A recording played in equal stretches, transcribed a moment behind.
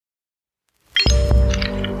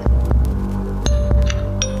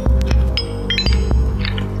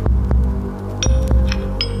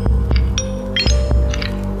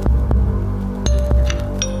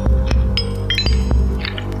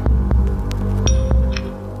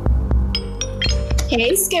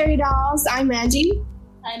Hey, Scary Dolls. I'm Angie.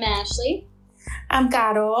 I'm Ashley. I'm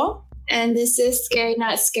Caro. And this is Scary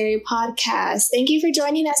Not Scary Podcast. Thank you for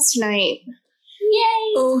joining us tonight.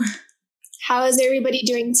 Yay! Oh, How is everybody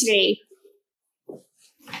doing today?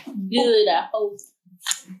 Good, I hope.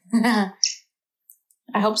 I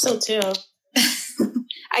hope so too.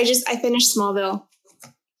 I finished Smallville.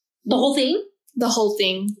 The whole thing? The whole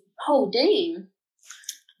thing. Oh, dang.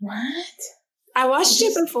 What? I watched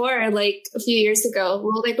it before, like a few years ago.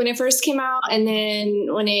 Well, like when it first came out, and then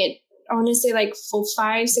I want to say like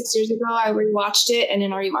 5-6 years ago, I rewatched it and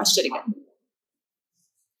then I rewatched it again.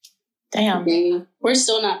 Damn. Dang. We're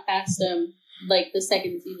still not past the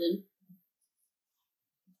second season.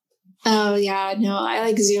 Oh yeah, no,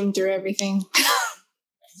 I zoomed through everything.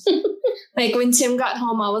 Like when Tim got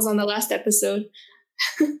home, I was on the last episode.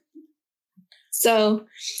 So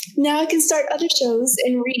now I can start other shows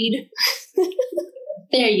and read.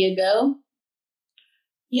 There you go.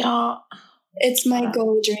 Yeah. It's my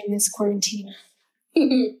goal during this quarantine.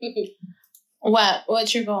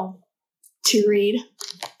 What's your goal? To read.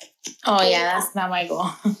 Oh yeah, that's not my goal.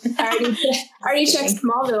 I already checked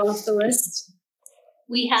Smallville off the list.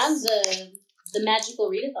 We have the magical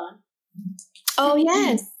readathon. Oh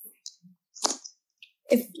yes.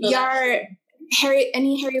 If y'all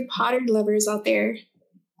any Harry Potter lovers out there,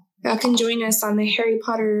 y'all can join us on the Harry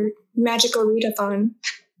Potter Magical Readathon.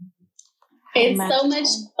 It's so much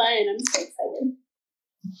fun. I'm so excited.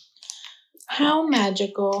 How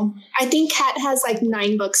magical. I think Kat has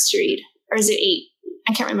 9 books to read. Or is it 8?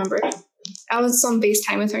 I can't remember. I was on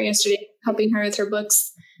FaceTime with her yesterday, helping her with her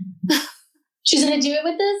books. She's going to do it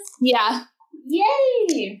with us? Yeah.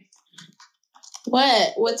 Yay!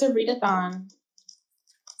 What's a readathon?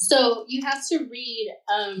 So you have to read,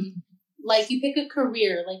 you pick a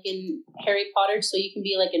career, like in Harry Potter, so you can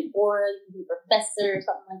be like an aura, you can be a professor or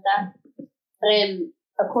something like that. And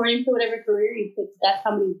according to whatever career you pick, that's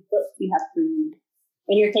how many books you have to read.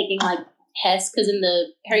 And you're taking tests, because in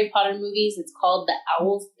the Harry Potter movies, it's called the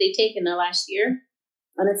Owls they take in their last year.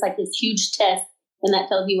 And it's like this huge test, and that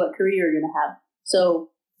tells you what career you're going to have.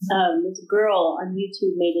 So this girl on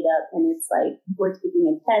YouTube made it up, and it's like, we're taking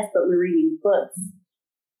a test, but we're reading books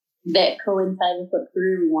that coincide with what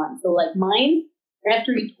career we want. So mine, I have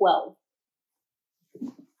to read 12.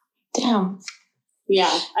 Damn.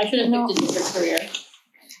 Yeah, I should have picked a different career.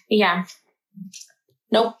 Yeah.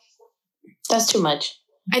 Nope. That's too much.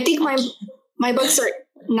 I think my books are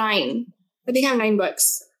 9. I think I have 9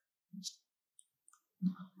 books.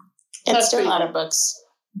 It's still a lot of books.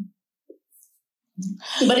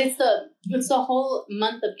 But it's the whole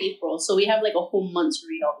month of April, so we have a whole month to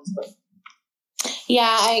read all these books. Yeah,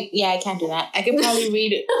 I can't do that. I could probably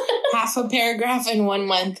read half a paragraph in 1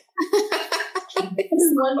 month.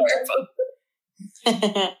 It's wonderful.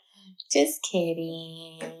 Just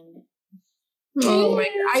kidding. Oh my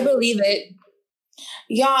God, I believe it.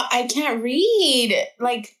 Yeah, I can't read.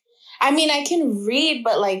 I can read,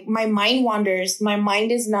 but my mind wanders. My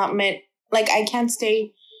mind is not meant, I can't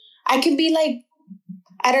stay. I could be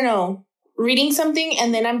I don't know, reading something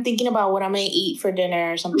and then I'm thinking about what I'm going to eat for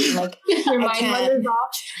dinner or something. Your mind wanders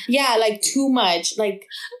off? Yeah, too much.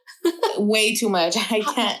 Way too much. I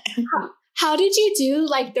can't. How did you do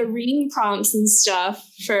the reading prompts and stuff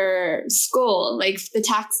for school? The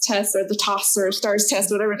TAKS test or the TOS or STARS test,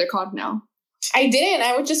 whatever they're called now. I didn't.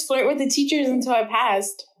 I would just flirt with the teachers until I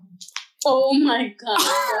passed. Oh my God,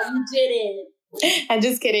 you did it. I'm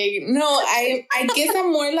just kidding. No, I guess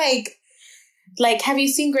I'm more have you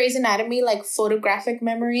seen Grey's Anatomy, photographic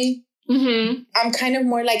memory? Mm-hmm. I'm kind of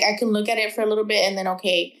more I can look at it for a little bit and then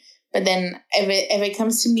okay. But then if it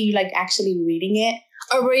comes to me actually reading it.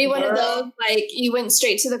 Or were you one of those, you went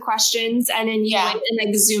straight to the questions and then you went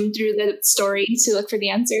and zoomed through the story to look for the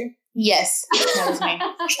answer? Yes, that was me.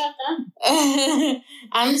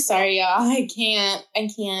 I'm sorry, y'all. I can't.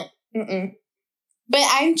 Mm-mm. But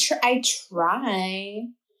I try.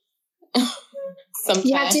 Sometimes.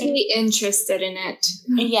 You have to be interested in it.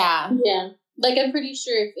 Yeah. Yeah. I'm pretty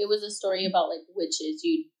sure if it was a story about witches,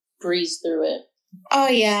 you'd breeze through it. Oh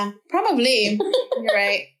yeah, probably. You're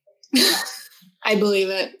right. I believe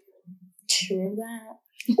it. True that.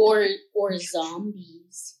 Or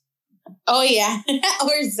zombies. Oh yeah.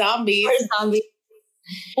 Or zombies.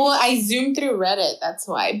 Well, I zoomed through Reddit, that's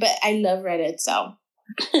why. But I love Reddit, so.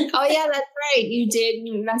 Oh yeah, that's right. You did.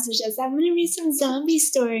 You messaged us. I'm gonna read some zombie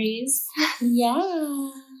stories.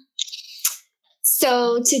 Yeah.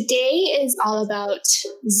 So today is all about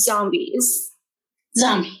zombies.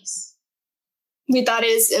 Zombies. We thought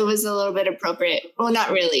it was a little bit appropriate. Well,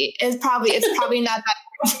 not really. It's probably not that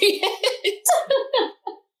appropriate.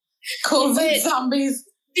 COVID zombies.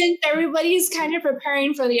 since everybody's kind of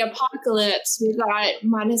preparing for the apocalypse, we thought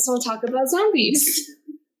might as well talk about zombies.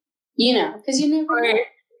 You know, because you never Or know.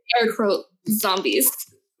 air quote zombies.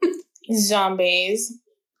 Zombies.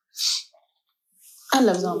 I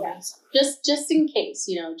love zombies. Just in case,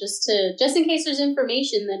 you know, just in case there's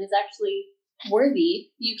information that is actually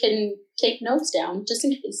worthy, you can take notes down just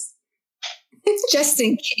in case. Just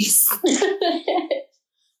in case.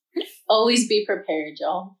 Always be prepared,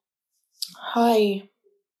 y'all. Hi.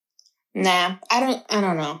 Nah, I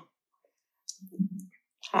don't know.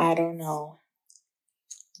 I don't know.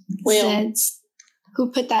 Well, Zeds.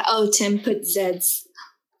 Who put that? Oh, Tim put Zeds.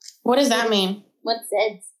 What does that mean? what's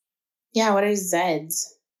Zeds? Yeah, what are Zeds?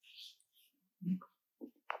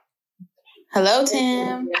 Hello,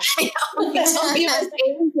 Tim.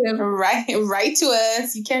 Write to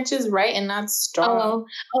us. You can't just write and not stop.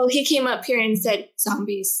 Oh, he came up here and said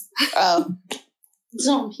zombies. Oh.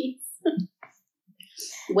 Zombies.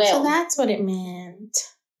 Well, so that's what it meant.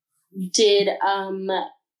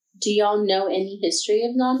 Do y'all know any history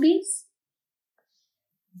of zombies?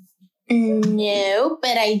 No,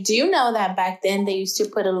 but I do know that back then they used to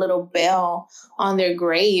put a little bell on their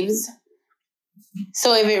graves.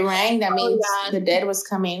 So if it rang, that means the dead was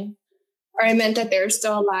coming. Or it meant that they were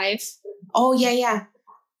still alive. Oh, yeah.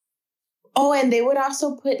 Oh, and they would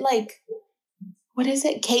also put what is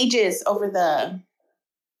it? Cages over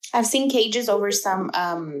I've seen cages over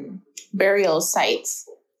some burial sites.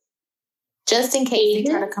 Just in case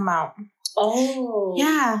they try to come out. Oh.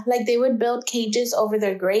 Yeah, they would build cages over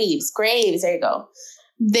their graves. Graves, there you go.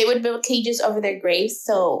 They would build cages over their graves.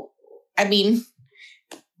 So, I mean,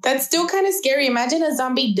 that's still kind of scary. Imagine a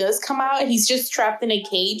zombie does come out and he's just trapped in a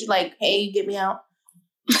cage. Hey, get me out.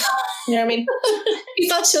 You know what I mean?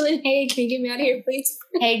 He's all chilling. Hey, can you get me out of here, please?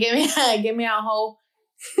 Hey, get me out, ho.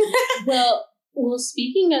 Well,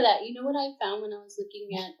 speaking of that, you know what I found when I was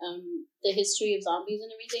looking at the history of zombies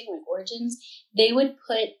and everything, origins? They would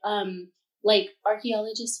put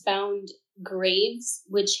archaeologists found graves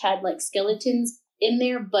which had skeletons in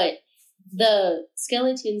there, but the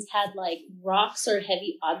skeletons had rocks or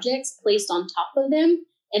heavy objects placed on top of them,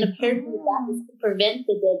 and apparently that was to prevent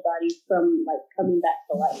the dead bodies from coming back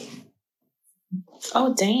to life.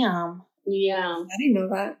 Oh, damn. Yeah. I didn't know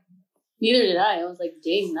that. Neither did I. I was like,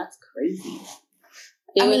 dang, that's crazy.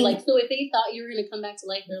 They would so if they thought you were going to come back to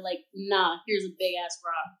life, they're like, nah, here's a big ass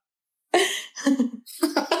rock.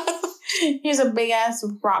 Here's a big ass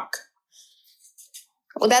rock.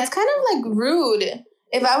 Well, that's kind of rude.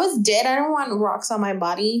 If I was dead, I don't want rocks on my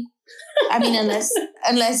body. I mean, unless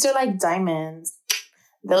they're diamonds.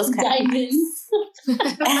 Those kind diamonds.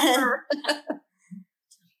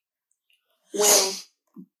 Well,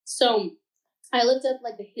 so I looked up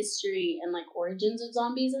the history and origins of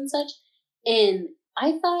zombies and such, and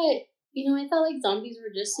I thought zombies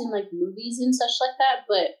were just in movies and such like that,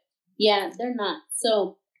 but yeah, they're not.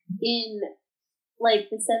 So in the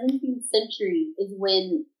 17th century is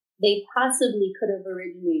when they possibly could have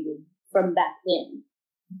originated from back then.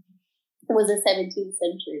 It was the 17th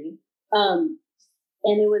century.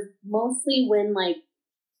 And it was mostly when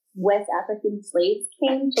West African slaves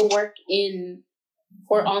came to work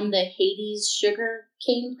on the Hades sugar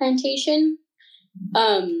cane plantation.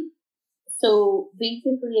 So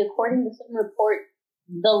basically, according to some report,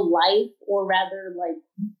 the life, or rather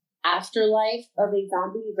afterlife of a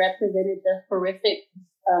zombie represented the horrific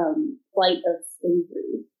plight of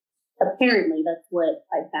slavery. Apparently, that's what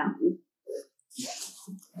I found.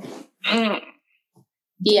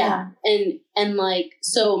 Yeah, and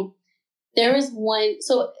so there was one.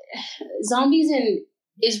 So zombies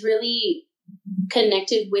is really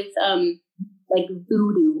connected with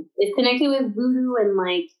voodoo. It's connected with voodoo and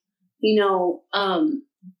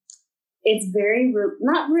it's very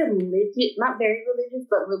not very religious,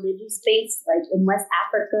 but religious based, in West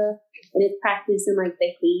Africa, and it's practiced in the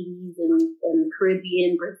Hades and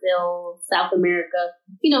Caribbean, Brazil, South America,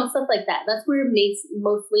 stuff like that. That's where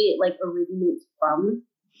mostly it originates from.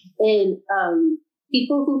 And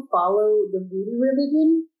people who follow the voodoo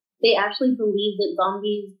religion, they actually believe that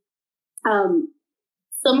zombies.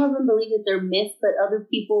 Some of them believe that they're myths, but other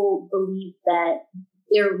people believe that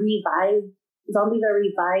they're revived. Zombies are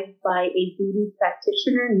revived by a voodoo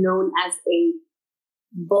practitioner known as a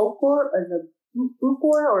Bokor, or the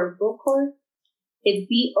Bokor or Bokor. It's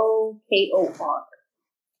Bokor.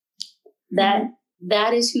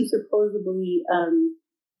 That is who supposedly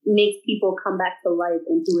makes people come back to life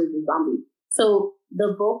and who is a zombie. So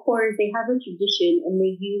the Bokors, they have a tradition, and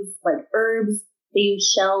they use herbs, they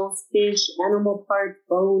use shells, fish, animal parts,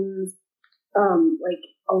 bones, a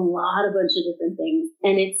bunch of different things,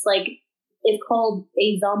 and it's called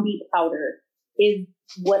a zombie powder. is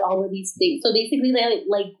what all of these things. So basically, they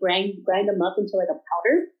like grind them up into like a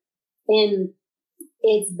powder, and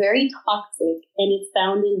it's very toxic, and it's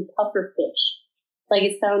found in pufferfish. Like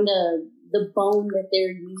it's found the bone that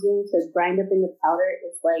they're using to grind up into powder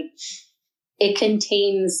is like it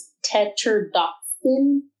contains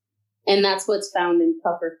tetrodotoxin, and that's what's found in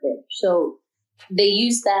pufferfish. So they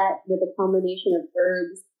use that with a combination of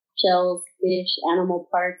herbs, shells, fish, animal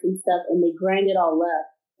parts, and stuff, and they grind it all up.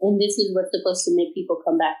 And this is what's supposed to make people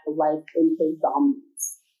come back to life into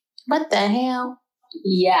zombies. What the hell?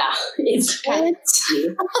 Yeah, it's kind of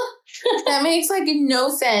crazy. That makes like no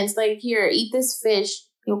sense. Like, here, eat this fish.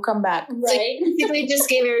 You'll come back. Right? Basically, just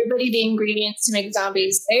gave everybody the ingredients to make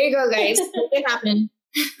zombies. There you go, guys. Make it happen.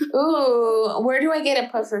 Ooh, where do I get a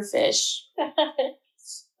puffer fish?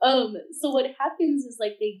 So what happens is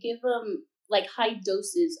like they give them like high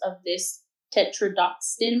doses of this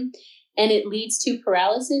tetrodotoxin, and it leads to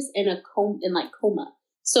paralysis and coma.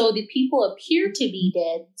 So the people appear to be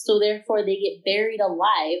dead, so therefore they get buried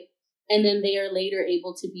alive, and then they are later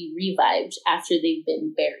able to be revived after they've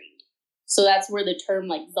been buried. So that's where the term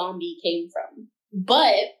like zombie came from.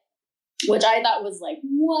 But which I thought was like,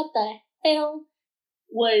 what the hell?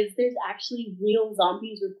 Was there's actually real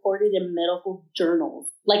zombies reported in medical journals.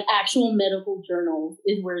 Like actual medical journals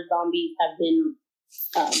is where zombies have been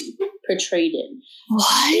portrayed in.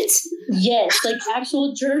 What? Yes, like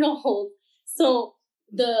actual journals. So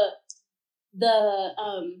the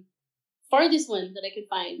farthest one that I could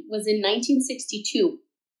find was in 1962.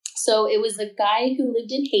 So it was a guy who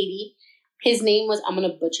lived in Haiti. His name was, I'm going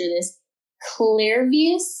to butcher this,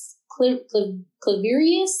 Clairvius,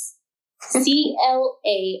 Clairvius. Clairvius?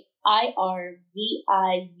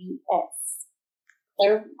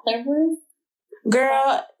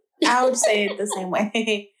 Girl, I would say it the same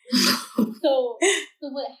way. So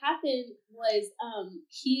what happened was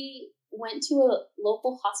he went to a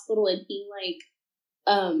local hospital, and he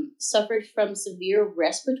suffered from severe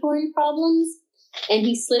respiratory problems, and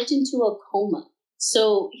he slipped into a coma.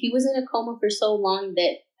 So he was in a coma for so long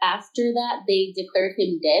that after that they declared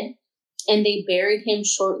him dead, and they buried him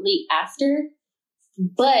shortly after.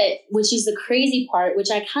 But which is the crazy part,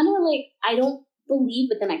 which I kind of I don't believe,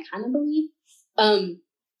 but then I kind of believe.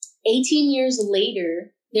 18 years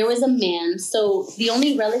later, there was a man. So the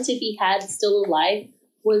only relative he had still alive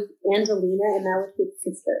was Angelina, and that was his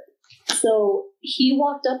sister. So he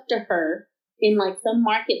walked up to her in some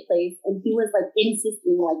marketplace, and he was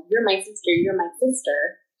insisting, you're my sister, you're my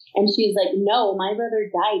sister. And she was like, no, my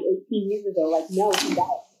brother died 18 years ago. No, he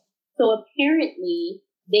died. So apparently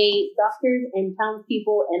doctors and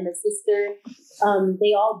townspeople and the sister,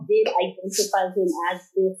 they all did identify him as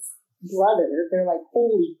this brother. They're like,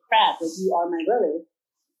 holy crap, you are my brother.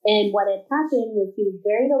 And what had happened was he was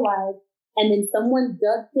buried alive, and then someone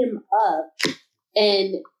dug him up,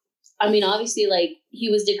 and I mean, obviously, he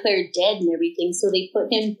was declared dead and everything, so they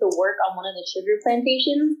put him to work on one of the sugar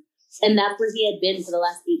plantations, and that's where he had been for the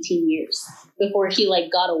last 18 years before he,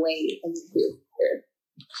 got away and disappeared.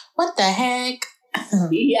 What the heck?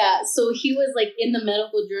 Yeah, so he was, in the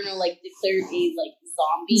medical journal, declared a,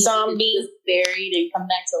 zombie. Just buried and come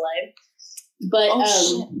back to life. But,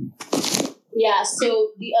 yeah,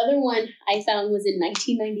 so the other one I found was in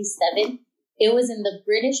 1997. It was in the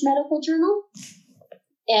British Medical Journal.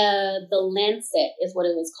 The Lancet is what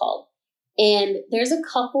it was called. And there's a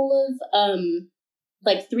couple of,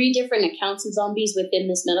 3 different accounts of zombies within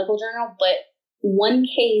this medical journal. But one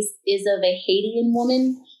case is of a Haitian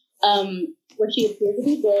woman where she appeared to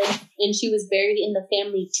be dead, and she was buried in the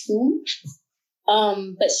family tomb.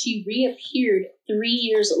 But she reappeared 3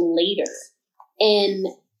 years later. And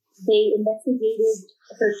they investigated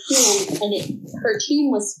her tomb, and her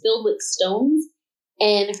tomb was filled with stones,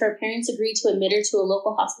 and her parents agreed to admit her to a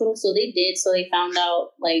local hospital, so they did. So they found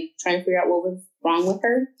out, trying to figure out what was wrong with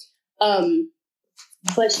her.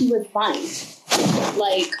 But she was fine.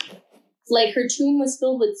 Her tomb was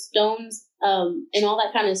filled with stones, and all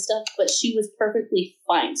that kind of stuff, but she was perfectly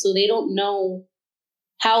fine. So they don't know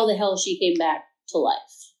how the hell she came back to life.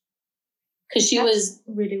 Because she was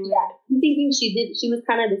really weird. Yeah, I'm thinking she was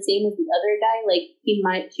kind of the same as the other guy. She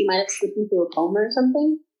might have slipped into a coma or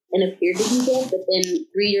something and appeared to be dead, but then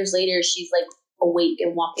 3 years later she's awake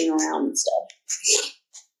and walking around and stuff.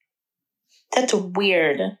 That's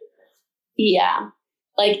weird. Yeah.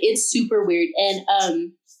 It's super weird. And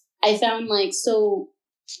I found so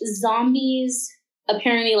zombies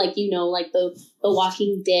apparently the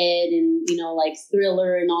Walking Dead and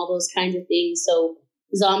Thriller and all those kinds of things. So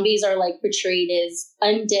zombies are portrayed as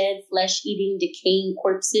undead, flesh-eating, decaying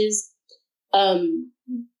corpses.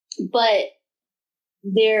 But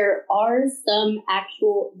there are some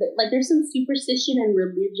actual, like, there's some superstition and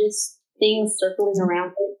religious things circling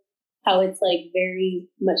around it. How it's like very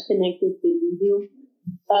much connected to voodoo.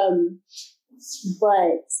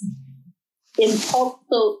 But in pulp,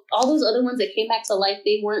 so all those other ones that came back to life,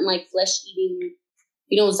 they weren't like flesh eating,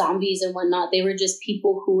 zombies and whatnot. They were just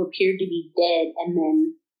people who appeared to be dead and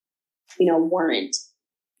then, weren't.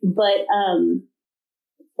 But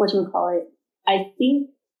whatchamacallit, I think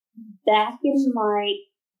back in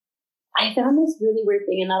I found this really weird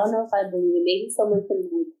thing, and I don't know if I believe it. Maybe someone can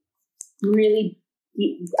really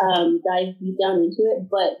dive deep down into it.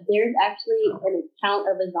 But there's actually an account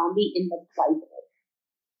of a zombie in the Bible.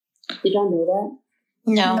 Did y'all know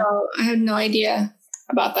that? No, I have no idea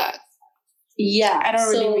about that. Yeah, I don't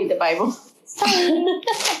really read the Bible.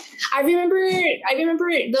 I remember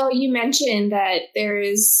though you mentioned that there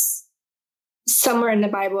is somewhere in the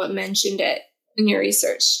Bible it mentioned it in your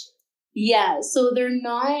research. Yeah, so they're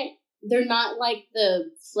not like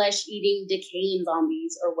the flesh eating decaying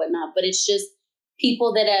zombies or whatnot, but it's just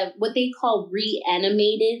people that have what they call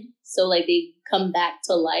reanimated. So like they come back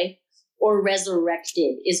to life or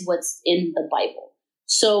resurrected is what's in the Bible.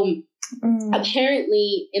 So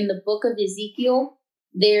apparently in the book of Ezekiel,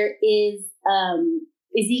 there is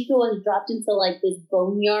Ezekiel is dropped into like this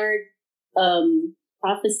boneyard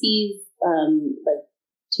prophecies, like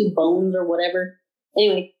 2 bones or whatever.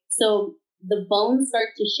 Anyway, so the bones start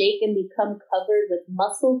to shake and become covered with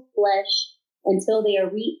muscle flesh until they are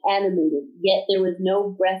reanimated, yet there was no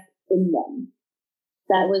breath in them.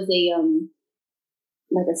 That was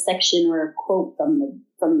a section or a quote from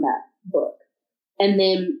that book. And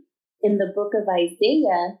then in the book of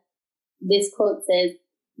Isaiah, this quote says,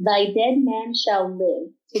 "Thy dead man shall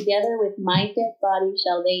live, together with my dead body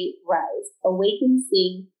shall they rise. Awake and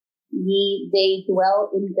sing, ye they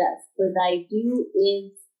dwell in dust, for thy dew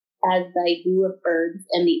is as thy dew of herbs,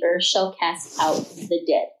 and the earth shall cast out the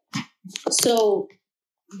dead." So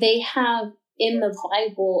they have in the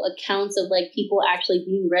Bible accounts of like people actually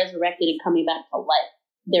being resurrected and coming back to life.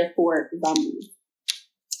 Therefore, zombies.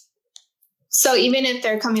 So even if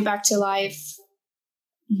they're coming back to life,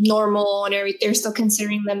 normal and everything, they're still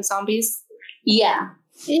considering them zombies? Yeah.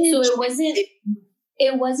 So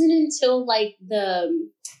it wasn't until like the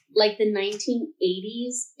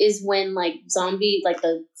 1980s is when like zombie, like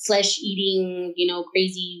the flesh eating,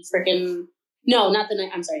 crazy freaking, no, not the,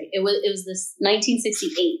 I'm sorry. It was this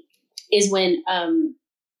 1968 is when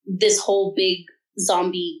this whole big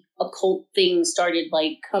zombie occult thing started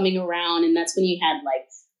like coming around. And that's when you had like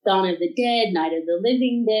Dawn of the Dead, Night of the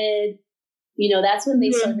Living Dead. That's when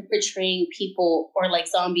they started portraying people or like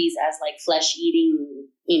zombies as like flesh eating,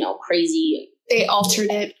 crazy. They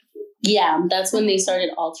altered it. Yeah, that's when they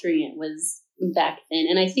started altering it, was back then.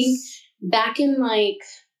 And I think back in like,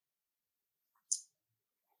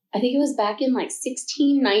 it was back in like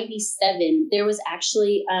 1697, there was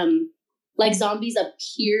actually like zombies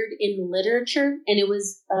appeared in literature, and it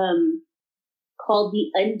was called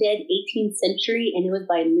The Undead 18th Century, and it was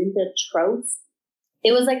by Linda Trost.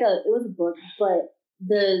 It was a book, but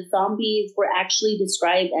the zombies were actually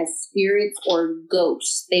described as spirits or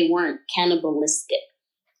ghosts. They weren't cannibalistic.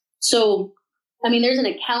 So, there's an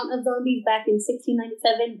account of zombies back in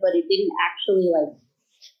 1697, but it didn't actually like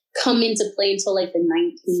come into play until like I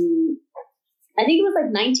think it was like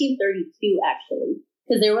 1932 actually,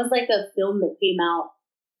 because there was like a film that came out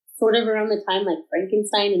sort of around the time like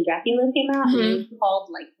Frankenstein and Dracula came out, and it was called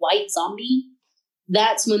like White Zombie.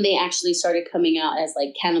 That's when they actually started coming out as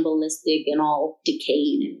like cannibalistic and all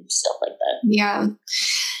decayed and stuff like that. Yeah.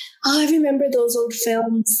 Oh, I remember those old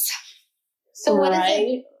films. So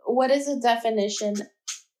what is the definition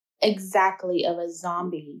exactly of a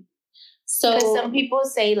zombie? So because some people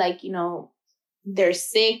say like, they're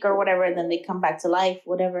sick or whatever, and then they come back to life,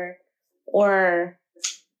 whatever. Or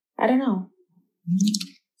I don't know.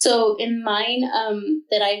 So in mine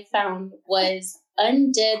that I found was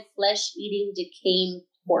undead flesh-eating decaying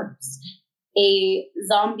corpse, a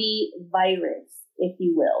zombie virus, if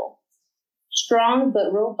you will. Strong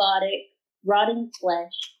but robotic, rotting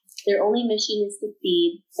flesh. Their only mission is to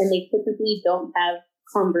feed, and they typically don't have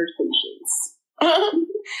conversations.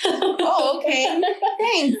 Oh, okay.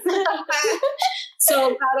 Thanks.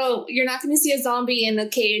 So, Pato, you're not going to see a zombie in a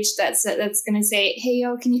cage that's going to say, "Hey,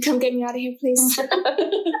 yo, can you come get me out of here, please?"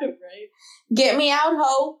 Right. Get me out,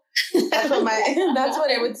 ho. That's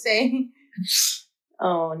what it would say.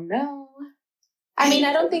 Oh, no. I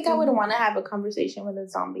don't think I would want to have a conversation with a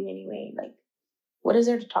zombie anyway. Like, what is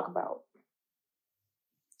there to talk about?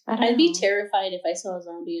 I'd be terrified if I saw a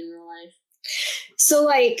zombie in real life. So,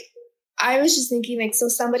 like, I was just thinking, like, so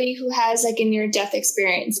somebody who has like a near-death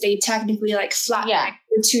experience, they technically like flatline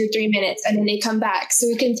for 2 or 3 minutes, and then they come back. So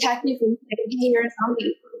we can technically say, hey, you're a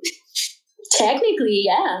zombie. Technically,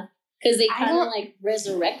 yeah, because they kind of like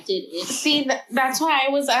resurrected it. See, that's why I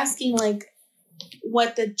was asking, like,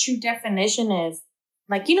 what the true definition is.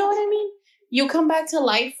 Like, you know what I mean? You come back to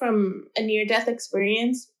life from a near-death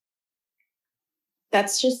experience.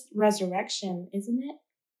 That's just resurrection, isn't it?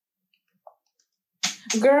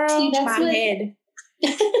 Girl, See, that's my head.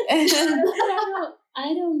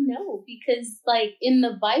 I don't know, because like in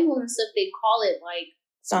the Bible and stuff, they call it like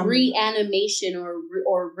reanimation or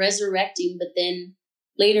resurrecting, but then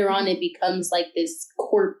later on it becomes like this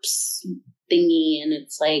corpse thingy, and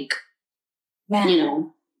it's like, you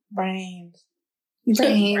know, brains.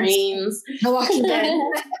 The Walking Dead.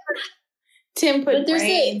 Tim put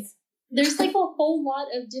brains. There's like a whole lot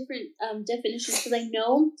of different definitions, because I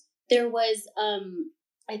know there was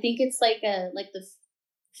I think it's like the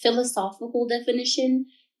philosophical definition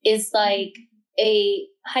is like a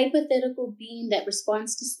hypothetical being that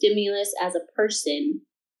responds to stimulus as a person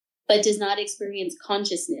but does not experience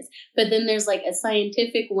consciousness. But then there's like a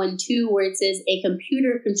scientific one too, where it says a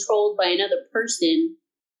computer controlled by another person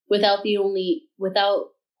without the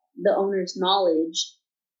owner's knowledge.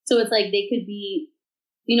 So it's like they could be,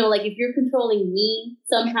 you know, like if you're controlling me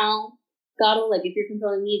somehow, Gato, like if you're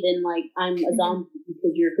controlling me, then like I'm a zombie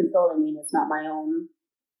because you're controlling me and it's not my own,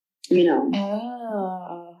 you know.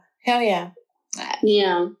 Oh, hell yeah.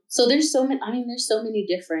 Yeah. So there's so many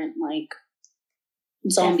different like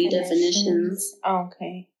zombie definitions. Oh,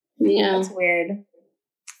 okay. Yeah. That's weird.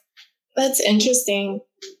 That's interesting.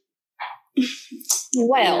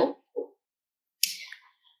 Well,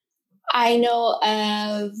 I know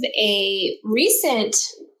of a recent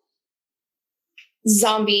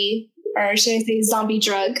zombie, or should I say zombie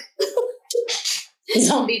drug?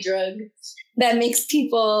 Zombie drug that makes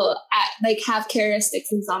people like have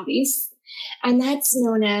characteristics of zombies, and that's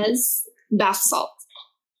known as bath salt.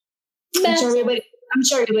 I'm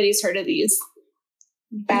sure everybody's heard of these.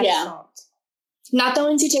 Bath salt. Not the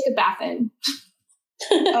ones you take a bath in.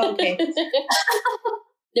 Oh, okay.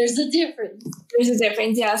 There's a difference.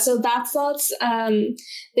 Yeah. So bath salts,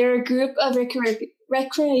 they're a group of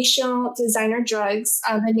recreational designer drugs.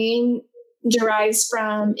 The name derives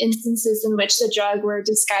from instances in which the drug were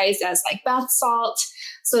disguised as like bath salt.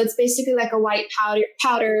 So it's basically like a white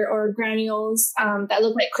powder or granules that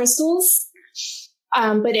look like crystals,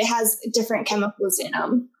 but it has different chemicals in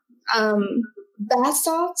them. Bath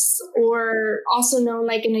salts, or also known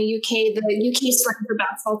like in the UK, the UK slang for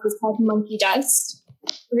bath salt is called monkey dust.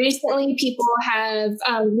 Recently, people have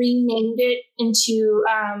renamed it into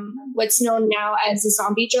what's known now as a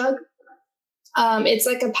zombie drug. It's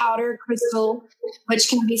like a powder crystal which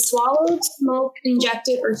can be swallowed, smoked,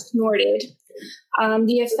 injected, or snorted.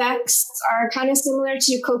 The effects are kind of similar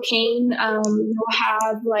to cocaine. You'll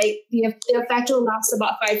have like the effect will last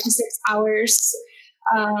about 5 to 6 hours.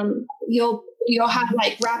 You'll have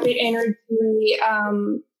like rapid energy.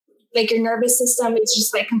 Like your nervous system is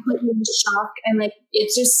just like completely in shock, and like it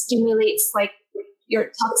just stimulates like your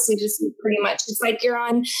toxicity pretty much. It's like you're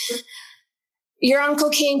on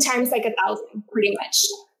cocaine times like 1,000 pretty much.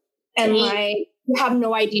 And like you have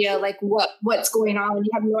no idea like what's going on.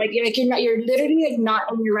 You have no idea. Like you're literally like not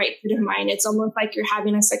in your right state of mind. It's almost like you're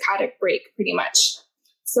having a psychotic break pretty much.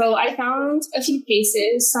 So I found a few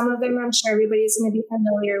cases. Some of them I'm sure everybody's going to be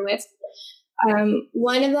familiar with.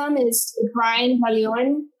 One of them is Brian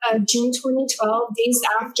Balion, June 2012, days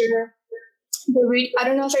after I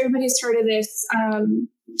don't know if everybody's heard of this.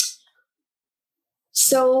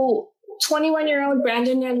 So 21-year-old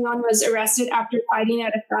Brandon Leon was arrested after fighting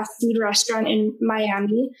at a fast food restaurant in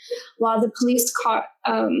Miami. While in the police car,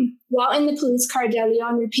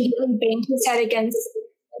 DeLeon repeatedly banged his head against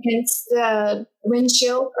the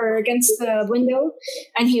windshield or against the window,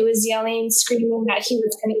 and he was yelling, screaming that he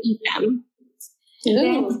was going to eat them.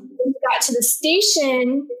 Then when he got to the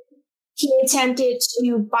station, he attempted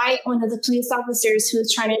to bite one of the police officers who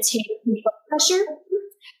was trying to take his blood pressure.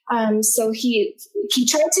 So he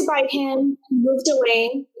tried to bite him, he moved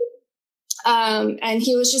away, and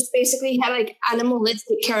he was just basically had like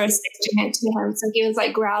animalistic characteristics to him. So he was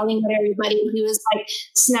like growling at everybody. He was like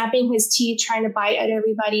snapping his teeth, trying to bite at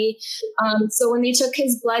everybody. So when they took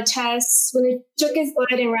his blood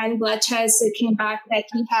and ran blood tests, it came back that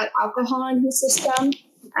he had alcohol in his system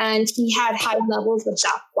and he had high levels of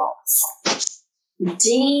bath salts.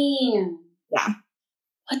 Damn. Yeah.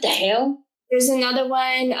 What the hell? There's another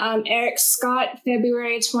one, Eric Scott,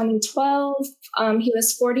 February 2012. He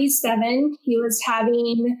was 47. He was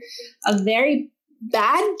having a very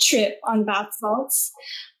bad trip on bath salts.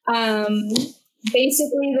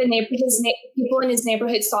 Basically, people in his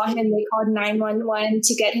neighborhood saw him. They called 911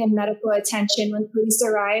 to get him medical attention. When police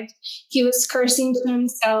arrived, he was cursing to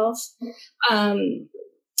himself,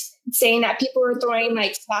 saying that people were throwing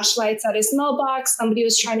like flashlights at his mailbox. Somebody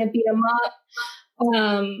was trying to beat him up.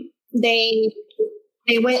 They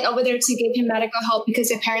went over there to give him medical help because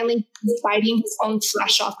apparently he was biting his own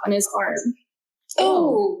flesh off on his arm.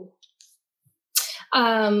 Oh.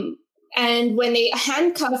 And when they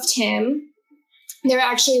handcuffed him, they were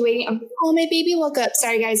actually waiting. Oh, my baby woke up.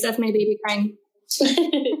 Sorry, guys, that's my baby crying.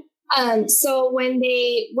 So when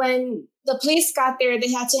the police got there,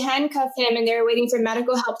 they had to handcuff him, and they were waiting for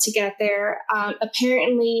medical help to get there.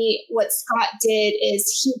 Apparently, what Scott did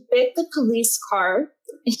is he bit the police car.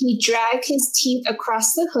 He dragged his teeth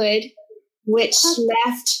across the hood, which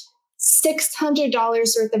left $600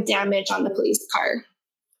 worth of damage on the police car.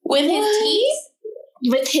 With his teeth?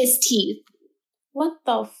 With his teeth. What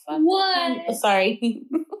the fuck? What? Sorry.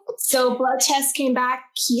 So blood tests came back.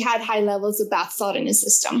 He had high levels of bath salt in his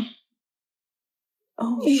system.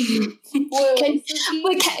 Oh.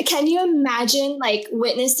 Can you imagine like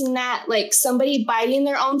witnessing that? Like somebody biting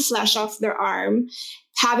their own flesh off their arm,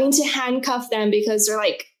 having to handcuff them because they're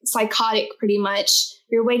like psychotic pretty much.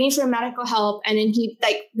 You're waiting for medical help, and then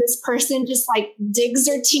this person just like digs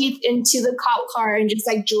their teeth into the cop car and just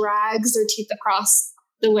like drags their teeth across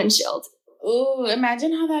the windshield. Oh,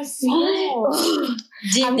 imagine how that feels.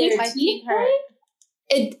 Did their teeth hurt?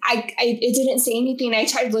 It didn't say anything. I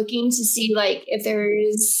tried looking to see like if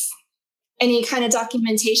there's any kind of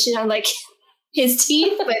documentation on like his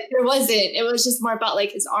teeth, but there wasn't. It was just more about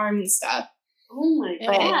like his arm and stuff. Oh my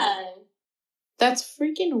God. That's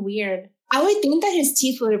freaking weird. I would think that his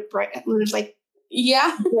teeth would have break or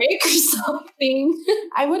something.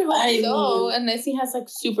 I would hope so, unless he has like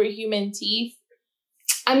superhuman teeth.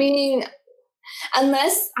 I mean, I don't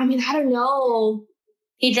know.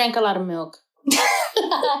 He drank a lot of milk.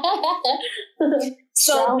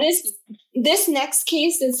 So this next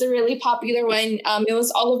case is a really popular one. It was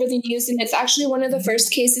all over the news, and it's actually one of the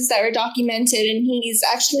first cases that were documented. And he's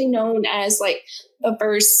actually known as like the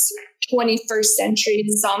first 21st century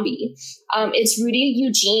zombie. It's Rudy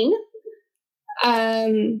Eugene.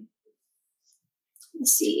 Let's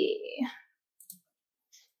see.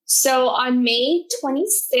 So on May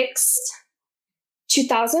 26th,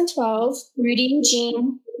 2012, Rudy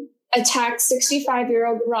Eugene attacked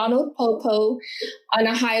 65-year-old Ronald Popo on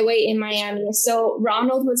a highway in Miami. So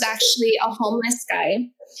Ronald was actually a homeless guy.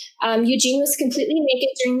 Eugene was completely naked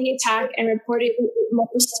during the attack and reported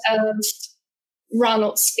most of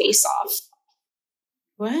Ronald's face off.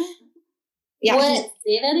 What? Yeah. What?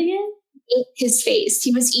 Say that again? His face.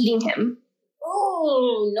 He was eating him.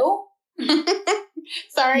 Oh, nope.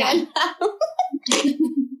 Sorry. Yeah.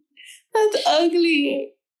 That's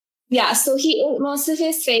ugly. Yeah, so he ate most of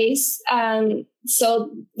his face.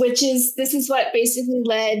 This is what basically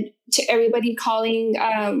led to everybody calling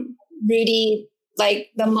Rudy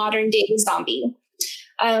like the modern day zombie.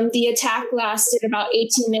 The attack lasted about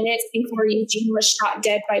 18 minutes before Eugene was shot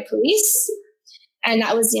dead by police. And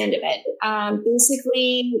that was the end of it.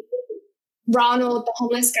 Basically, Ronald, the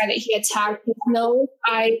homeless guy that he attacked, his nose,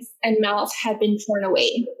 eyes, and mouth had been torn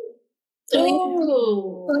away.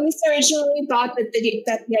 Police originally thought that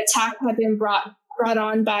the attack had been brought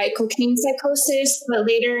on by cocaine psychosis, but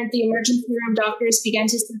later the emergency room doctors began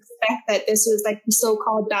to suspect that this was like the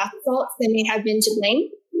so-called bath salts that may have been to blame.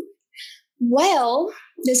 Well,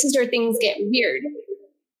 this is where things get weird.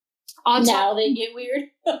 Now they get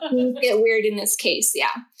weird. Things get weird in this case,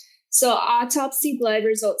 yeah. So autopsy blood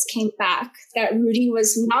results came back that Rudy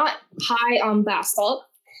was not high on bath salt.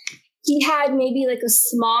 He had maybe like a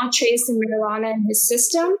small trace of marijuana in his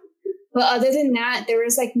system. But other than that, there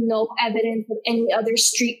was like no evidence of any other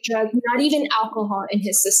street drug, not even alcohol in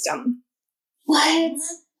his system. What?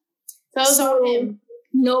 So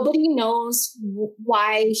nobody knows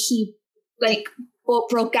why he like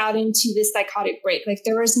broke out into this psychotic break. Like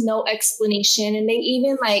there was no explanation. And they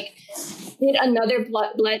even like did another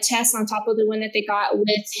blood test on top of the one that they got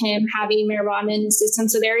with him having marijuana in the system.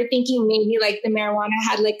 So they were thinking maybe like the marijuana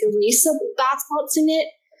had like a trace of bath salts in it.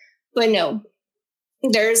 But no,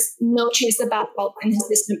 there's no trace of bath salts in his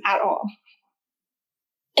system at all.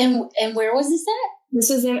 And where was this at? This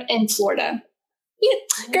was in Florida. Yeah,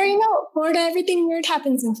 girl, you know, Florida, everything weird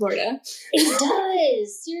happens in Florida. It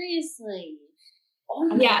does. Seriously.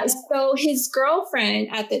 Oh yeah, so his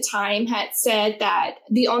girlfriend at the time had said that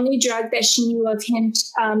the only drug that she knew of him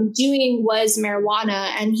doing was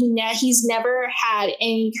marijuana, and he's never had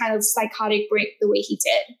any kind of psychotic break the way he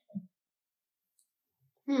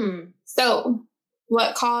did. So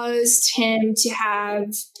what caused him to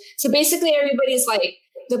have. So basically, everybody's like,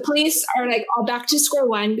 the police are like all back to square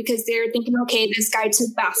one because they're thinking, okay, this guy took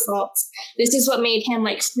bath salts. This is what made him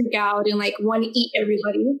like freak out and like want to eat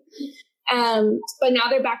everybody. But now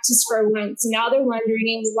they're back to square one. So now they're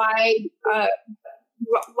wondering why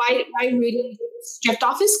Rudy stripped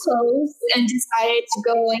off his clothes and decided to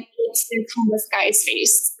go and eat the homeless guy's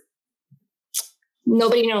face.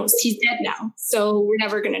 Nobody knows. He's dead now, so we're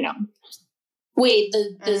never gonna know. Wait,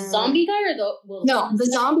 the zombie guy or the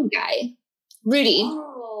zombie guy, Rudy.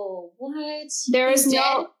 Oh, what? There is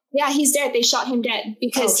no. Yeah, he's dead. They shot him dead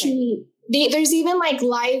because there's even like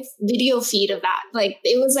live video feed of that. Like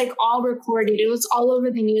it was like all recorded. It was all over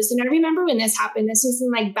the news. And I remember when this happened, this was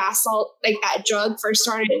when like bath salt, like that drug first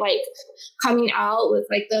started like coming out with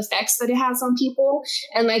like the effects that it has on people.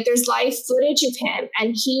 And like there's live footage of him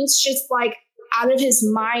and he's just like out of his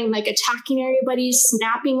mind, like attacking everybody,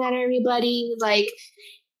 snapping at everybody. Like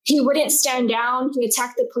he wouldn't stand down. He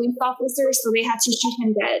attacked the police officers, so they had to shoot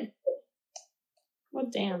him dead. Oh,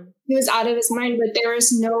 damn. He was out of his mind, but there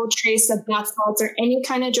was no trace of bath salts or any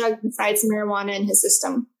kind of drug besides marijuana in his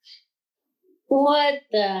system. What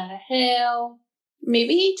the hell?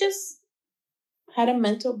 Maybe he just had a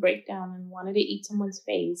mental breakdown and wanted to eat someone's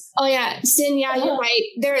face. Oh, yeah. Sin, yeah, you're right.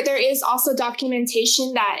 There is also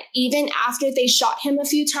documentation that even after they shot him a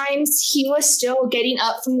few times, he was still getting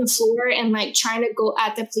up from the floor and like trying to go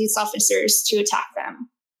at the police officers to attack them.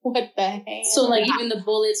 What the heck? So, like, even the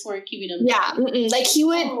bullets weren't keeping him. Yeah. Like, he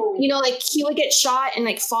would, like, he would get shot and,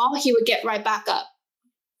 like, fall. He would get right back up.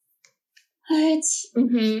 What?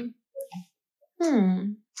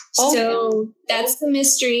 So, that's the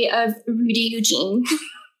mystery of Rudy Eugene.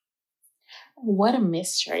 What a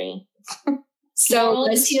mystery. So,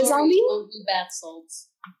 was he a zombie? Bath salts.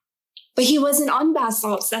 But he wasn't on bath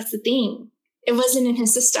salts. That's the thing. It wasn't in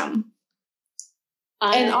his system.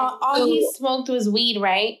 And all he smoked was weed,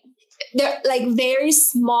 right? There, like, very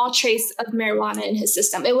small trace of marijuana in his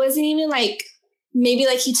system. It wasn't even like, maybe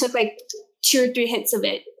like he took like 2 or 3 hits of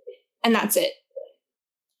it, and that's it.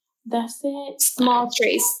 That's it. Small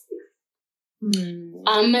trace.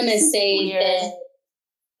 I'm gonna say that.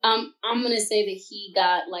 I'm gonna say that he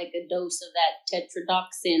got like a dose of that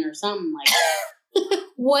tetrodotoxin or something like that.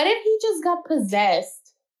 What if he just got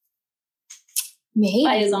possessed? Maybe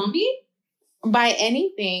by a zombie. By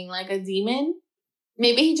anything, like a demon.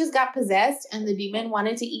 Maybe he just got possessed and the demon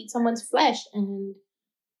wanted to eat someone's flesh and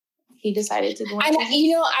he decided to go into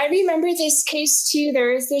I remember this case too.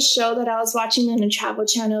 There is this show that I was watching on a travel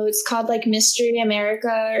channel. It's called like Mystery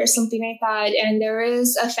America or something like that. And there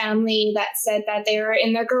was a family that said that they were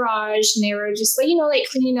in their garage and they were just like, like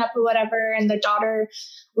cleaning up or whatever. And the daughter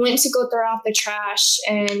went to go throw out the trash.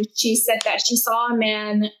 And she said that she saw a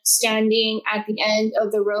man standing at the end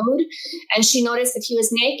of the road and she noticed that he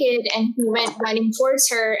was naked and he went running towards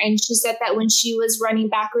her. And she said that when she was running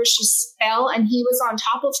backwards, she fell and he was on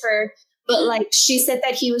top of her. But like she said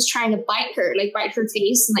that he was trying to bite her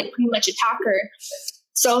face and like pretty much attack her.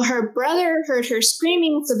 So her brother heard her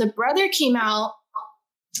screaming. So the brother came out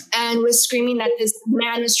and was screaming that this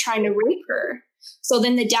man was trying to rape her. So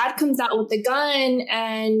then the dad comes out with the gun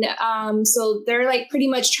and so they're like pretty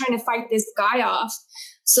much trying to fight this guy off.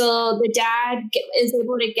 So the dad is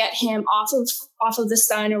able to get him off of the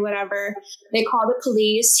son or whatever. They call the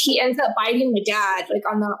police. He ends up biting the dad like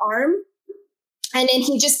on the arm. And then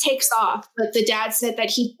he just takes off. But the dad said that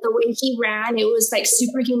the way he ran, it was like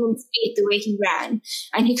superhuman speed the way he ran.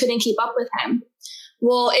 And he couldn't keep up with him.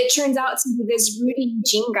 Well, it turns out to be this Rudy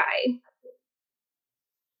Eugene guy.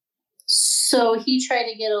 So he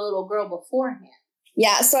tried to get a little girl beforehand.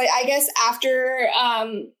 Yeah, so I guess after,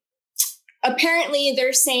 apparently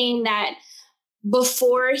they're saying that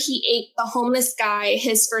before he ate the homeless guy,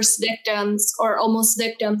 his first victims or almost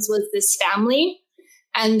victims was this family.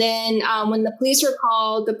 And then when the police were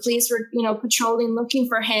called, the police were, patrolling, looking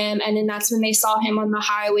for him. And then that's when they saw him on the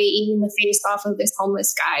highway eating the face off of this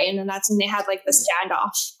homeless guy. And then that's when they had like the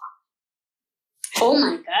standoff. Oh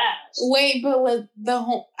my gosh. Wait, but with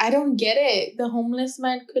I don't get it. The homeless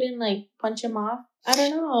man couldn't like punch him off? I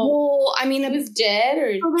don't know. Well, I mean, he was dead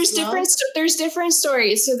or there's different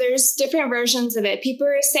stories. So there's different versions of it. People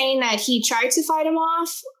are saying that he tried to fight him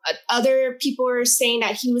off. Other people are saying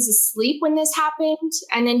that he was asleep when this happened.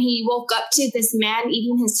 And then he woke up to this man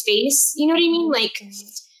eating his face. You know what I mean? Like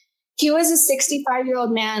he was a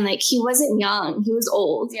 65-year-old man. Like he wasn't young. He was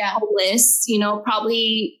old. Yeah. Homeless,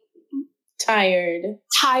 probably tired,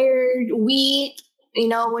 weak.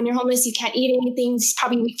 When you're homeless, you can't eat anything. He's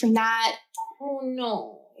probably weak from that. Oh,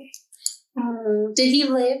 no. Did he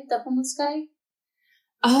live, the homeless guy?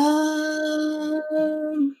 I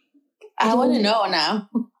I want to know now.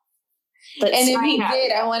 Let's and if find he out.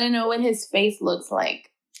 did, I want to know what his face looks like.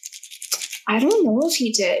 I don't know if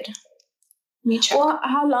he did. Let me check. Well,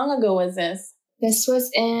 how long ago was this? This was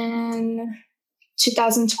in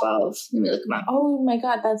 2012. Let me look him up. Oh my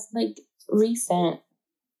God, that's like recent.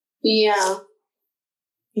 Yeah.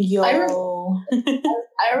 Yo.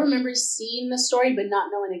 I remember seeing the story, but not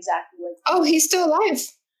knowing exactly like. Oh, he's still alive.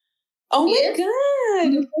 Oh He my is?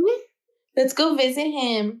 God. Mhm. Let's go visit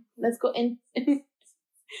him. Let's go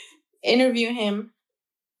interview him.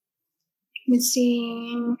 Let's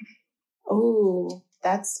see. Oh,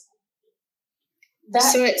 that's That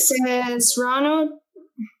So it says Ronald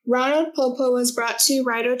Popo was brought to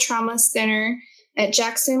Rido Trauma Center at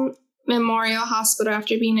Jackson Memorial Hospital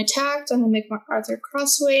after being attacked on the MacArthur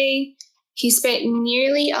Crossway. He spent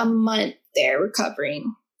nearly a month there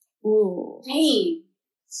recovering. ooh. Dang.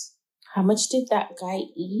 How much did that guy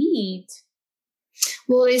eat?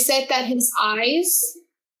 Well, they said that his eyes,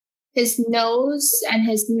 his nose, and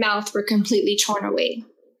his mouth were completely torn away.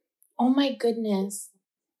 Oh my goodness.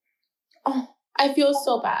 Oh, I feel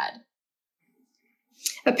so bad.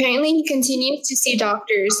 Apparently, he continues to see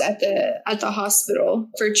doctors at the hospital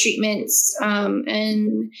for treatments,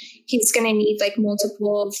 and he's going to need like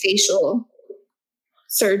multiple facial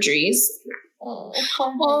surgeries.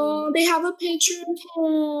 Oh, they have a picture of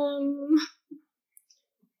him.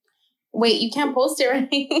 Wait, you can't post it, right?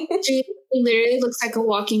 Dude, he literally looks like a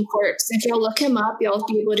walking corpse. If you'll look him up, you'll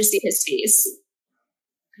be able to see his face.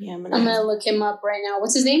 Yeah, I'm gonna look him up right now.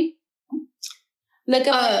 What's his name? look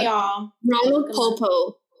him up, y'all. Ronald Look him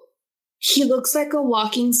Popo. He looks like a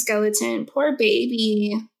walking skeleton. Poor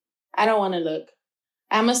baby. I don't want to look.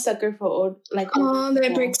 I'm a sucker for old, like. Oh,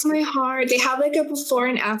 that breaks my heart. They have like a before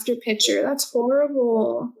and after picture. That's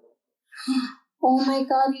horrible. Oh my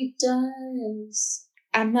God, he does.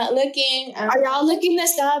 I'm not looking. Are y'all looking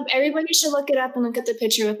this up? Everybody should look it up and look at the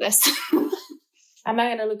picture with this. I'm not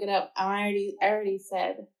gonna look it up. I already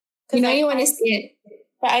said. You know I you want to cried- see it.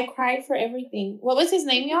 But I cried for everything. What was his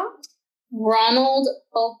name, y'all? Ronald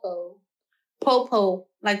Popo. Popo,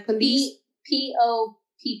 like police. Poppo.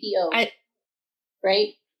 I- Right?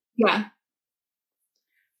 Yeah.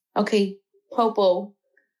 Okay, Popo.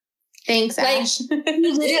 Thanks, Like, Ash.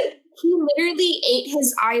 He literally ate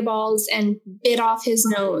his eyeballs and bit off his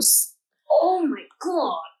nose. Oh my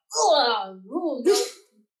God. Oh, no.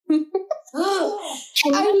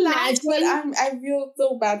 Can I you laughed, but imagine? I feel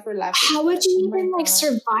so bad for laughing. How would you Oh my even like God.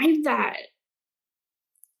 survive that?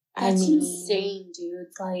 That's insane, dude.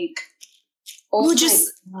 Like, oh Well, my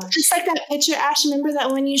just gosh. like that picture, Ash. Remember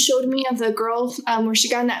that one you showed me of the girl where she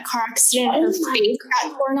got in that car accident and her Oh my face God.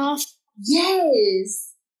 got torn off?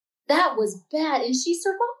 Yes. That was bad. And she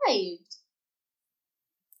survived.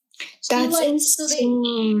 That's So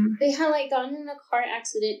insane. they had like gotten in a car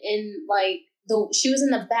accident and like she was in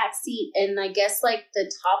the back seat and I guess like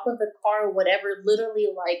the top of the car or whatever literally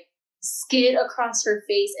like skid across her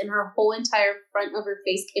face and her whole entire front of her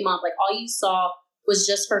face came off. Like all you saw was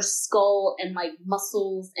just her skull and like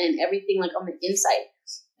muscles and everything like on the inside.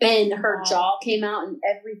 And her jaw came out and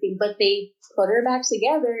everything, but they put her back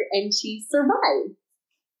together and she survived.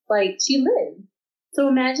 Like she lived. So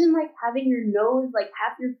imagine like having your nose, like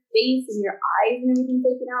half your face and your eyes and everything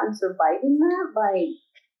taken out and surviving that. Like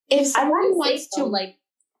If I someone wouldn't say wants so, to, like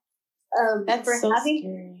that's for so having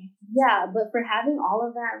scary. yeah, but for having all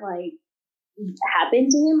of that like happen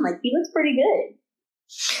to him, like he looks pretty good.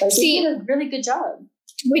 Like See, he did a really good job.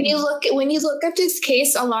 when you look up this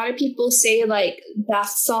case, a lot of people say like bath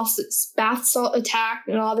salt attack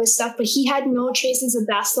and all this stuff, but he had no traces of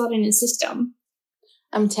bath salt in his system.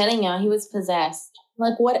 I'm telling y'all, he was possessed.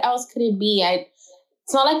 Like, what else could it be?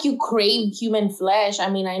 It's not like you crave human flesh. I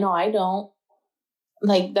mean, I know I don't.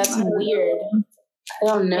 Like, that's weird. I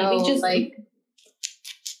don't know. Maybe just like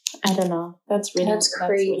I don't know. That's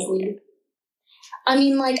crazy. Really weird. I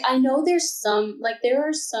mean, like I know there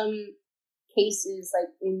are some cases like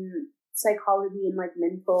in psychology and like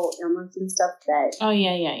mental illness and stuff that Oh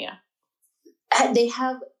yeah. they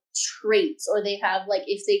have traits or they have like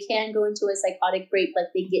if they can go into a psychotic break, like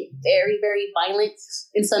they get very, very violent,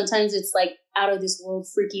 and sometimes it's like out of this world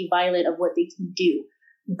freaky violent of what they can do.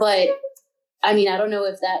 But I mean, I don't know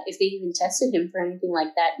if they even tested him for anything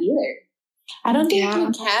like that either. I don't think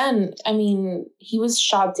you can. I mean, he was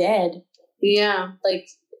shot dead. Yeah, like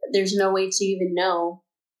there's no way to even know.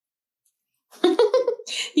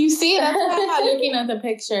 You see, that's why I'm not looking at the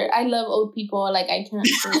picture. I love old people. Like I can't.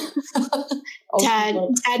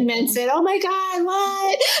 Dad Man said, "Oh my God,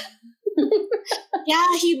 what?" Yeah,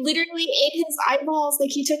 he literally ate his eyeballs. Like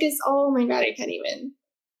he took his. Oh my God, I can't even.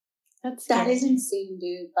 That is insane,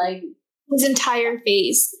 dude. Like his entire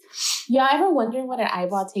face. Yeah, I ever wondered what an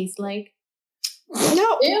eyeball tastes like?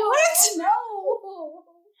 No. Ew, What? no.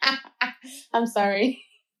 I'm sorry.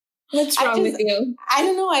 What's wrong with you? I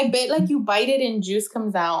don't know. I bet like you bite it and juice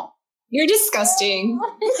comes out. You're disgusting.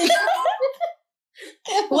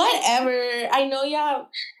 Whatever. I know, yeah.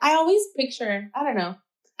 I always picture. I don't know.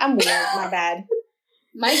 I'm weird. My bad.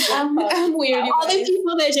 I'm weird. All the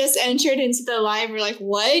people that just entered into the live were like,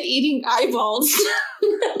 "What? Eating eyeballs?"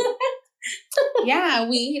 Yeah,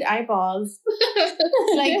 we eat eyeballs.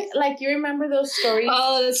 like you remember those stories?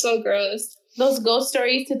 Oh, that's so gross. Those ghost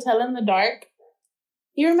stories to tell in the dark.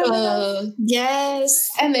 You remember those? Yes.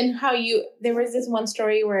 And then there was this one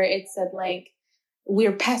story where it said like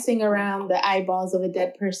we're passing around the eyeballs of a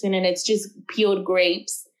dead person and it's just peeled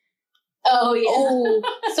grapes. Oh yeah. Oh,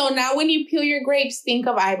 so now when you peel your grapes, think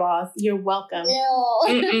of eyeballs. You're welcome.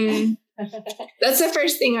 Mm-mm. That's the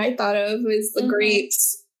first thing I thought of was the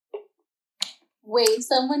grapes. Wait,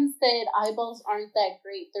 someone said eyeballs aren't that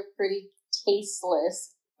great. They're pretty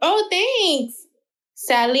tasteless. Oh, thanks,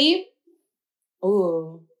 Sally.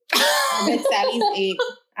 Ooh, I bet Sally's ate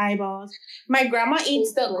eyeballs. My grandma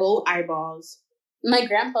eats the goat eyeballs. My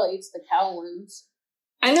grandpa eats the cow ones.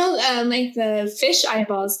 I know, like the fish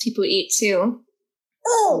eyeballs people eat too.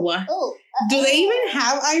 What? Do they even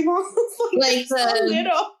have eyeballs? Like so the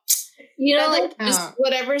little. You know, That like don't just count.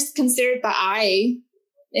 whatever's considered the eye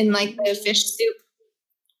in like the fish soup.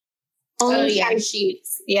 Oh Only yeah, eye sheep.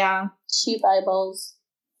 Yeah. Sheep eyeballs.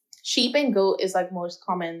 Sheep and goat is like most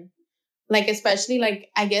common. Like especially like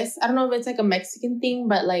I guess I don't know if it's like a Mexican thing,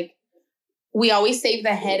 but like we always save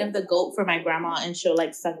the head of the goat for my grandma and she'll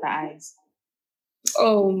like suck the eyes.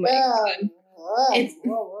 Oh my god.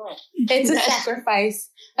 It's a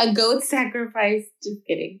sacrifice. A goat sacrifice. Just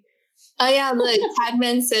kidding. Oh yeah, look,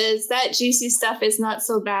 Padman says that juicy stuff is not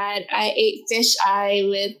so bad. I ate fish eye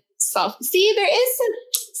with soft. See, there is some.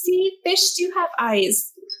 See, fish do have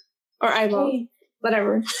eyes or eyeballs,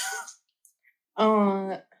 whatever.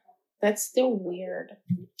 That's still weird.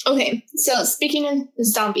 Okay, so speaking of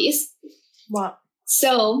zombies, What?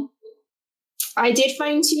 so I did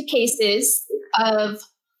find 2 cases of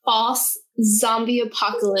false zombie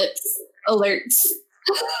apocalypse alerts.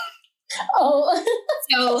 Oh.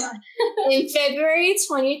 So in February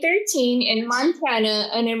 2013 in Montana,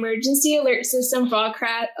 an emergency alert system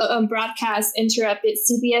broadcast interrupted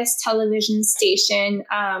CBS television station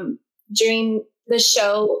during the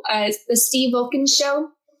show, the Steve Wilkins show.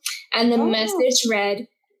 And the message read,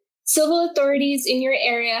 "Civil authorities in your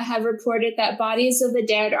area have reported that bodies of the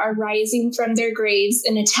dead are rising from their graves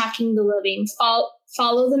and attacking the living.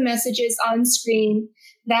 Follow the messages on screen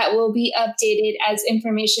that will be updated as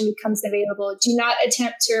information becomes available. Do not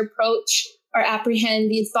attempt to approach or apprehend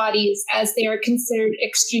these bodies as they are considered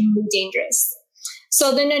extremely dangerous."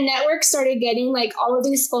 So then the network started getting like all of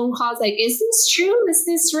these phone calls like, "Is this true? Is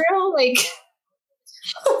this real?" Like,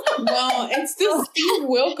 No, it's the Steve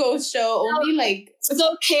Wilkos show. Only like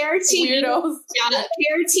so KRTV, weirdos. yeah,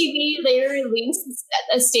 KRTV later released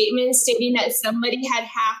a statement stating that somebody had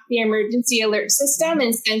hacked the emergency alert system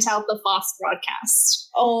and sent out the false broadcast.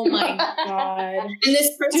 Oh my god. And this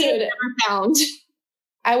person was never found.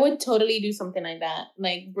 I would totally do something like that.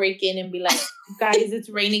 Like break in and be like, guys, it's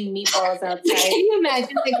raining meatballs outside. Can you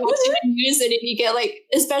imagine like watching the news and if you get like,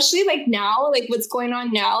 especially like now, like what's going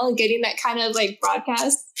on now, like, getting that kind of like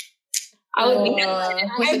broadcast? I would be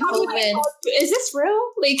is this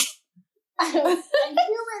real? Like, I knew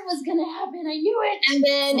it was gonna happen. I knew it. And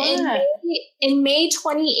then in May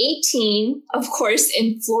 2018, of course,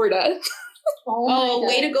 in Florida. Oh,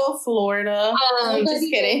 way to go, Florida. Just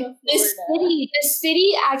kidding. The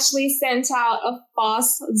city actually sent out a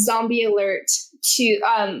false zombie alert to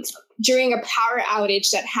during a power outage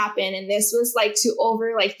that happened, and this was like to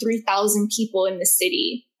over like 3,000 people in the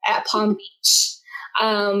city at Palm Beach.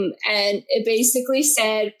 And it basically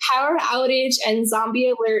said power outage and zombie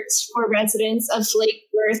alerts for residents of Lake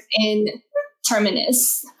Worth in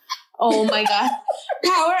Terminus. Oh my god.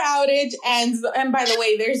 Power outage and by the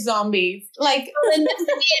way, there's zombies. Like, and then the city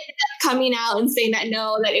ended up coming out and saying that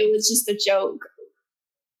no, that it was just a joke.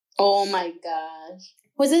 Oh my gosh.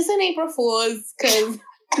 Was this an April Fool's? Because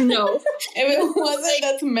no. If it wasn't,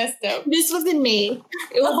 that's messed up. This was in May.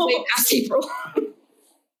 It was way past April.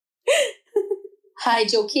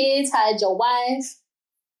 Hide your kids, hide your wife.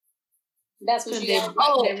 That's what you did.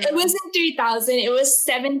 Oh, it wasn't 3,000. It was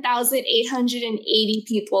 7,880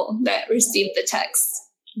 people that received the text.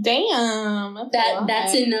 Damn.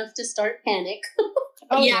 That's enough to start panic.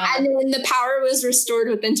 Yeah, and then the power was restored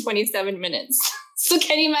within 27 minutes. So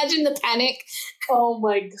can you imagine the panic? Oh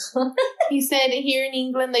my god. He said here in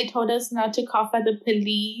England they told us not to cough at the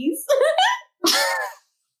police.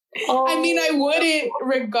 Oh. I mean, I wouldn't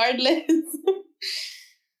regardless.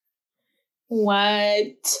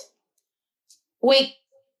 What? Wait,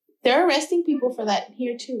 they're arresting people for that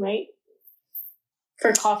here too, right?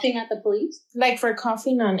 For coughing at the police? Like for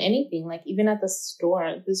coughing on anything, like even at the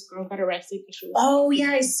store. This girl got arrested because she was. Oh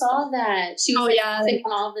yeah, I saw that. She was coughing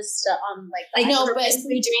on all this stuff on like. I know, but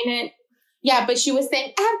doing it. Yeah, but she was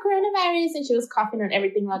saying I have coronavirus, and she was coughing on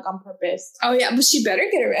everything like on purpose. Oh yeah, but she better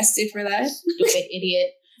get arrested for that. Stupid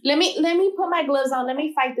idiot. Let me put my gloves on. Let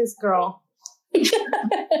me fight this girl.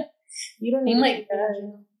 You don't need. Oh my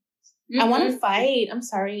god. I want to fight. I'm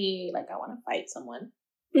sorry. Like I want to fight someone.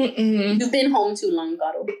 You've been home too long,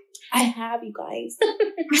 Gato. I have, you guys.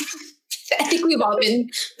 I think we've all been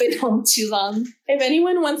home too long. If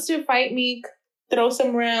anyone wants to fight me, throw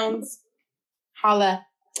some rounds. Holla.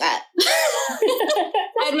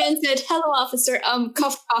 Edmund said, "Hello, officer.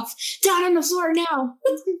 Cough, cough. Down on the floor now."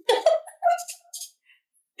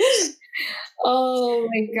 Oh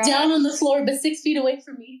my god. Down on the floor, but 6 feet away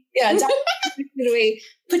from me. Yeah, down 6 feet away.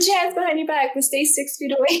 Put your hands behind your back, but stay 6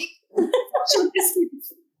 feet away.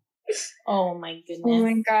 Oh my goodness. Oh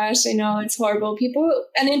my gosh, I know, it's horrible. People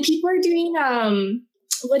are doing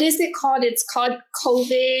what is it called? It's called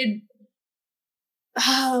COVID.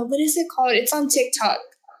 What is it called? It's on TikTok.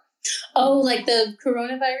 Oh, like the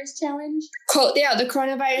coronavirus challenge? Yeah, the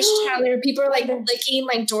coronavirus challenge. People are like licking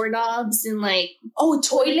like doorknobs and like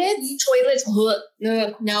toilets.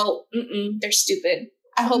 No, they're stupid.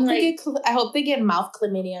 I hope they get mouth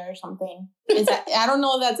chlamydia or something. I don't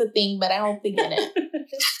know if that's a thing, but I hope they get it.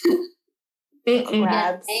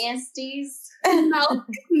 Crabs. Nasties.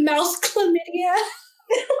 Mouth chlamydia.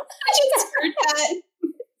 I just heard that.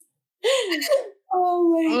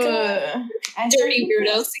 Oh my god. Dirty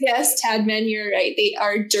weirdos. Yes, Tadman, you're right. They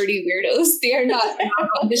are dirty weirdos. They are not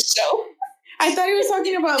on this show. I thought he was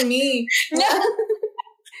talking about me. No.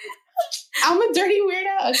 I'm a dirty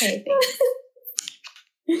weirdo? Okay,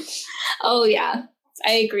 thanks. Oh, yeah.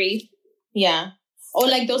 I agree. Yeah. Oh,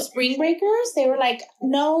 like those spring breakers? They were like,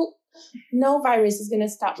 no virus is going to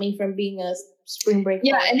stop me from being a spring breaker.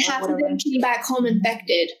 Yeah, and half of them came back home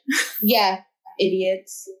infected. Yeah.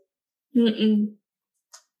 Idiots.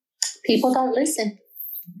 People don't listen.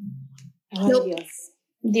 Oh, nope.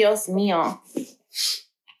 Dios mío.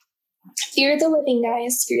 Fear the living,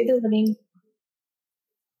 guys. Fear the living.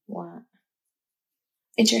 What?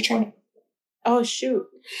 It's your turn. Oh, shoot.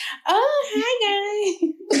 Oh, hi,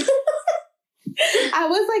 guys. I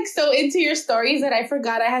was like so into your stories that I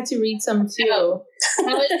forgot I had to read some too. How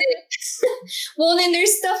was it? Well, then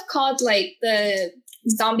there's stuff called like the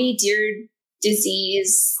zombie deer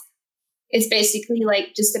disease. It's basically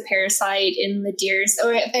like just a parasite in the deer. So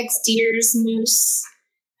it affects deers, moose,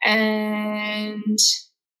 and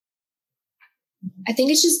I think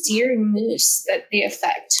it's just deer and moose that they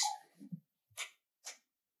affect.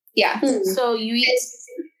 Yeah. So you eat.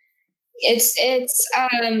 It's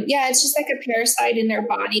just like a parasite in their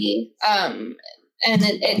body. And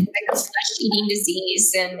it's like a flesh-eating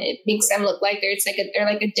disease, and it makes them look like they're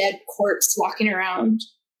like a dead corpse walking around.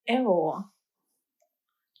 Ew.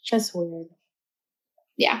 That's weird.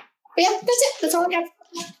 Yeah. But yeah, that's it. That's all I have.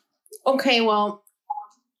 Okay, well,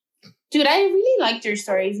 dude, I really liked your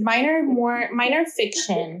stories. Mine are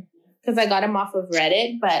fiction because I got them off of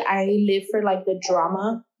Reddit, but I live for like the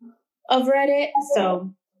drama of Reddit.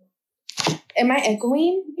 So, am I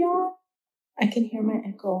echoing, y'all? I can hear my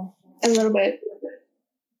echo A little bit.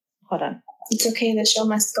 Hold on. It's okay. The show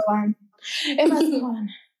must go on. It must go on.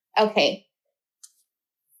 Okay.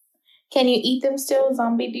 Can you eat them still,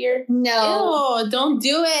 zombie deer? No. Ew, don't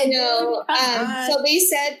do it. No. So they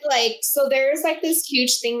said there's like this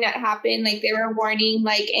huge thing that happened. Like they were warning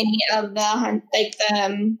like any of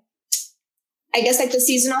the I guess like the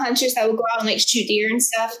seasonal hunters that would go out and like shoot deer and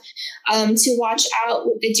stuff, to watch out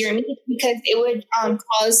with the deer meat because it would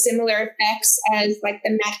cause similar effects as like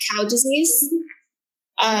the mad cow disease.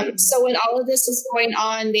 So when all of this was going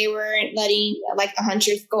on, they weren't letting like the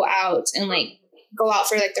hunters go out and like go out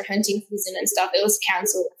for like their hunting season and stuff. It was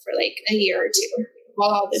canceled for like a year or two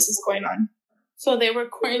while all this is going on. So they were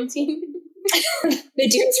quarantined? The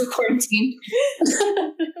deers were quarantined.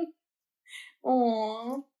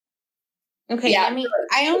 Aww. Okay, yeah.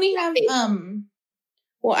 I only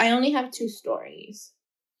have 2 stories.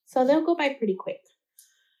 So they'll go by pretty quick.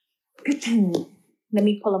 Let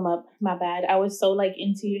me pull them up. My bad. I was so like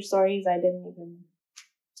into your stories, I didn't even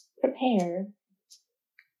prepare.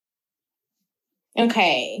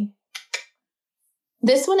 Okay.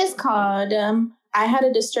 This one is called, I had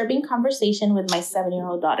a disturbing conversation with my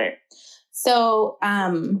 7-year-old daughter. So,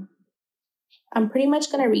 I'm pretty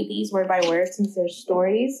much going to read these word by word since they're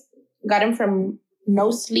stories. Got them from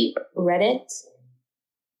No Sleep Reddit.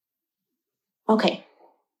 Okay.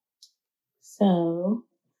 So,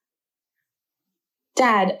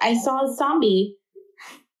 Dad, I saw a zombie.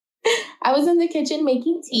 I was in the kitchen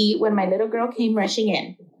making tea when my little girl came rushing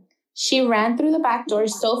in. She ran through the back door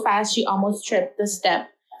so fast she almost tripped the step.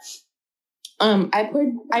 I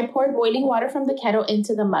poured boiling water from the kettle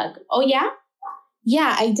into the mug. Oh yeah?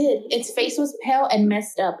 Yeah, I did. Its face was pale and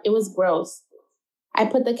messed up. It was gross. I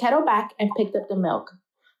put the kettle back and picked up the milk.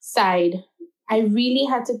 Sighed. I really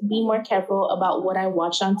had to be more careful about what I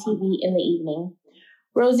watched on TV in the evening.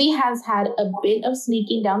 Rosie has had a bit of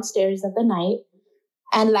sneaking downstairs at the night,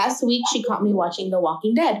 and last week she caught me watching The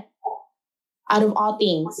Walking Dead. Out of all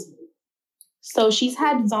things. So she's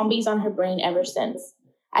had zombies on her brain ever since.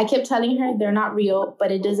 I kept telling her they're not real,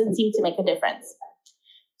 but it doesn't seem to make a difference.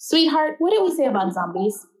 Sweetheart, what did we say about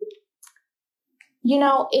zombies? You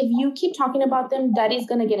know, if you keep talking about them, Daddy's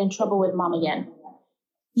gonna get in trouble with Mom again.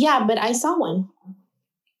 Yeah, but I saw one.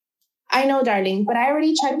 I know, darling, but I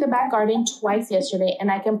already checked the back garden twice yesterday, and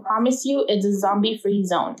I can promise you it's a zombie-free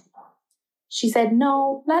zone. She said,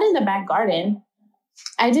 no, not in the back garden.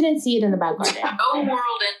 I didn't see it in the back garden.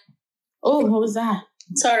 Oh, what was that?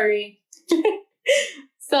 Sorry.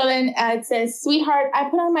 So then it says, sweetheart, I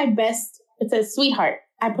put on my best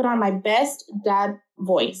dad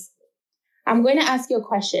voice. I'm going to ask you a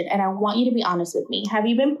question, and I want you to be honest with me. Have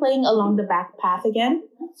you been playing along the back path again?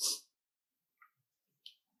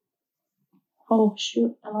 Oh,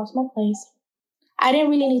 shoot, I lost my place. I didn't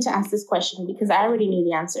really need to ask this question because I already knew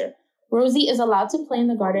the answer. Rosie is allowed to play in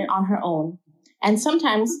the garden on her own. And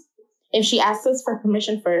sometimes, if she asks us for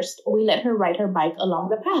permission first, we let her ride her bike along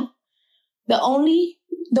the path.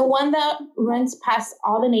 The one that runs past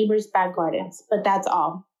all the neighbors' back gardens, but that's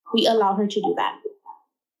all. We allow her to do that.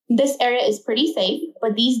 This area is pretty safe,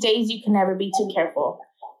 but these days you can never be too careful.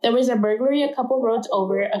 There was a burglary a couple roads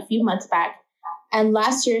over a few months back, and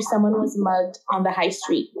last year someone was mugged on the high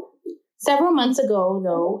street. Several months ago,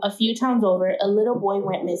 though, a few towns over, a little boy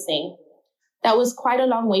went missing. That was quite a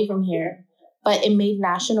long way from here, but it made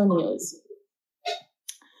national news.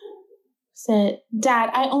 Said, Dad,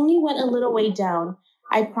 I only went a little way down,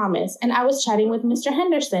 I promise, and I was chatting with Mr.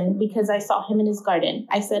 Henderson because I saw him in his garden.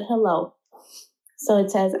 I said hello. So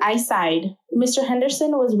it says, I sighed. Mr.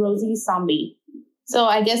 Henderson was Rosie's zombie. So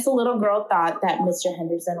I guess the little girl thought that Mr.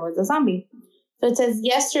 Henderson was a zombie. So it says,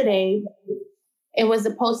 yesterday it was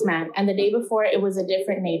the postman, and the day before it was a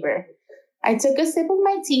different neighbor. I took a sip of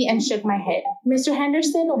my tea and shook my head. Mr.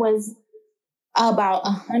 Henderson was about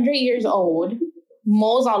 100 years old,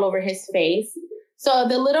 moles all over his face. So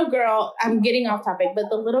the little girl, I'm getting off topic, but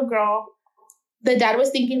the dad was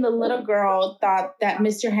thinking the little girl thought that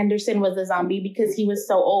Mr. Henderson was a zombie because he was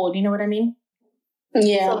so old. You know what I mean?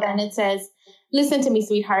 Yeah. So then it says, listen to me,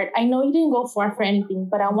 sweetheart. I know you didn't go far for anything,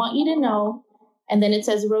 but I want you to know. And then it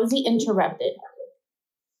says, Rosie interrupted.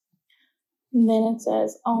 And then it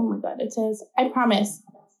says, oh my God, it says, I promise.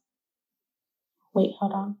 Wait,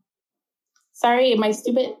 hold on. Sorry, my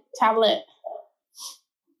stupid tablet.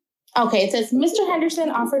 Okay, it says, Mr. Henderson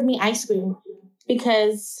offered me ice cream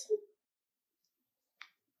because...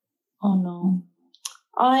 Oh no.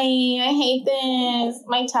 I hate this.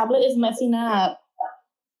 My tablet is messing up.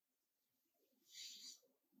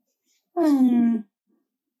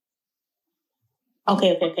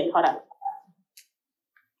 Okay, hold up.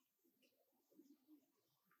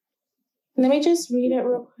 Let me just read it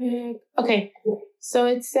real quick. Okay, so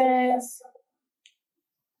it says,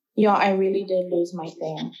 y'all, I really did lose my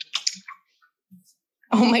thing.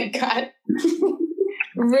 Oh my God.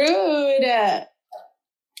 Rude.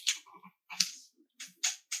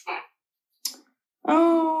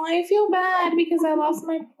 Oh, I feel bad because I lost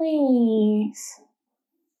my place.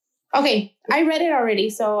 Okay, I read it already,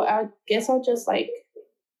 so I guess I'll just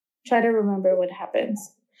try to remember what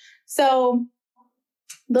happens. So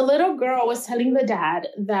the little girl was telling the dad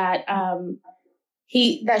that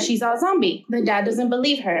she saw a zombie. The dad doesn't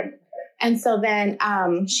believe her. And so then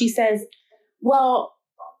she says, well,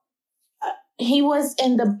 he was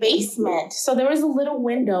in the basement. So there was a little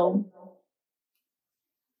window.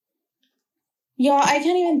 Y'all, I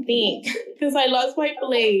can't even think because I lost my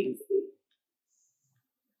place.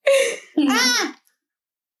 Ah!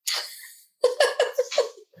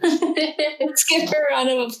 Let's give her a round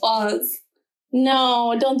of applause.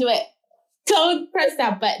 No, don't do it. Don't press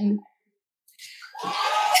that button.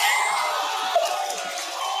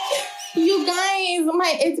 You guys,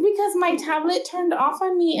 it's because my tablet turned off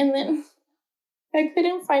on me and then I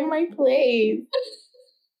couldn't find my place.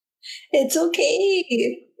 It's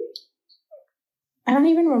okay. I don't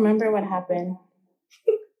even remember what happened.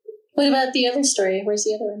 What about the other story? Where's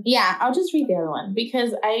the other one? Yeah, I'll just read the other one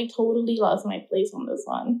because I totally lost my place on this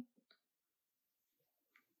one.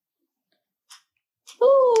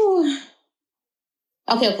 Ooh.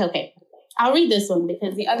 Okay. I'll read this one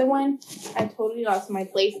because the other one, I totally lost my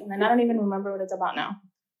place and then I don't even remember what it's about now.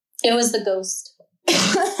 It was the ghost.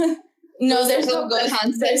 No, there's no ghost.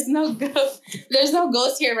 There's no ghost. There's no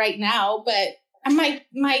ghost here right now, but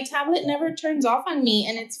my tablet never turns off on me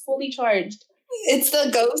and it's fully charged. It's the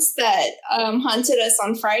ghost that haunted us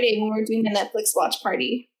on Friday when we were doing the Netflix watch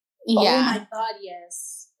party. Yeah. Oh my God,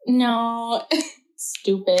 yes. No.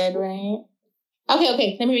 Stupid, right?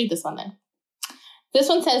 Okay. Let me read this one then. This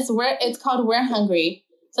one says, it's called We're Hungry.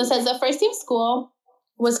 So it says, the first day of school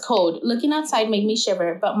was cold. Looking outside made me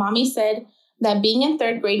shiver, but mommy said that being in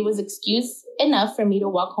 3rd grade was excuse enough for me to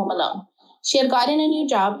walk home alone. She had gotten a new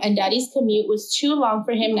job and daddy's commute was too long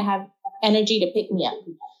for him to have energy to pick me up.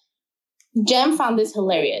 Jem found this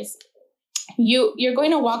hilarious. You're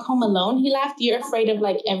going to walk home alone? He laughed. You're afraid of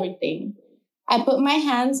like everything. I put my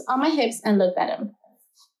hands on my hips and looked at him.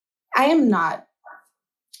 I am not.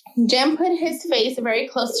 Jem put his face very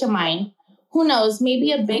close to mine. Who knows?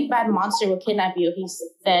 Maybe a big bad monster will kidnap you, he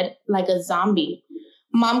said, like a zombie.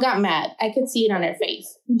 Mom got mad. I could see it on her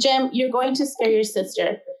face. Jem, you're going to scare your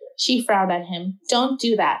sister. She frowned at him. Don't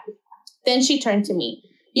do that. Then she turned to me.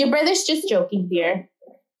 Your brother's just joking, dear.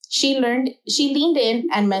 She leaned in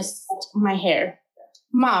and messed my hair.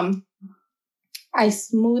 Mom, I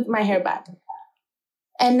smoothed my hair back.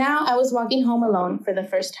 And now I was walking home alone for the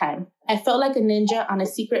first time. I felt like a ninja on a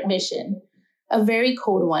secret mission, a very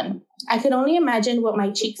cold one. I could only imagine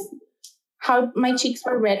how my cheeks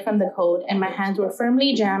were red from the cold and my hands were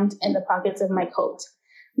firmly jammed in the pockets of my coat.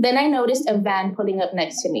 Then I noticed a van pulling up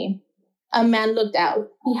next to me. A man looked out.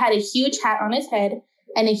 He had a huge hat on his head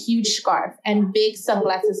and a huge scarf, and big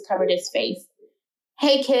sunglasses covered his face.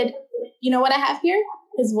 Hey, kid, you know what I have here?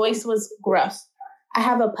 His voice was gruff. I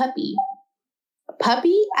have a puppy. A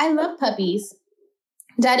puppy? I love puppies.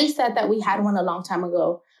 Daddy said that we had one a long time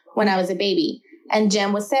ago when I was a baby, and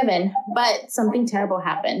Jem was 7, but something terrible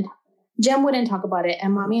happened. Jem wouldn't talk about it,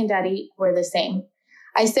 and Mommy and Daddy were the same.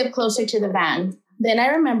 I stepped closer to the van. Then I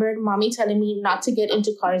remembered Mommy telling me not to get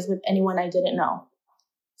into cars with anyone I didn't know.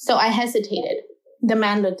 So I hesitated. The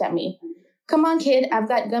man looked at me. Come on, kid, I've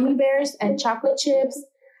got gummy bears and chocolate chips.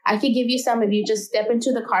 I could give you some if you just step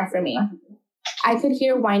into the car for me. I could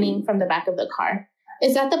hear whining from the back of the car.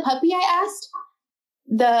 Is that the puppy? I asked.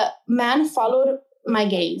 The man followed my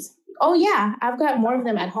gaze. Oh yeah, I've got more of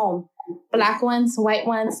them at home. Black ones, white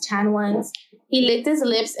ones, tan ones. He licked his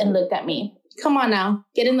lips and looked at me. Come on now,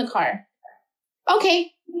 get in the car.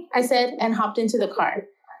 Okay, I said and hopped into the car.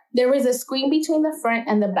 There was a screen between the front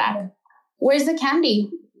and the back. Where's the candy?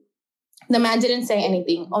 The man didn't say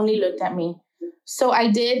anything, only looked at me. So I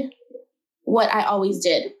did what I always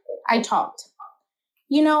did. I talked.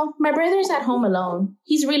 You know, my brother's at home alone.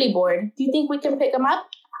 He's really bored. Do you think we can pick him up?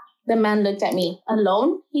 The man looked at me.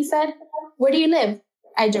 Alone? He said. Where do you live?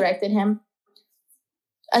 I directed him.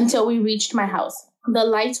 Until we reached my house. The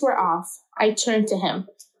lights were off. I turned to him.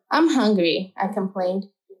 I'm hungry, I complained.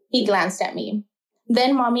 He glanced at me.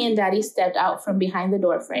 Then Mommy and Daddy stepped out from behind the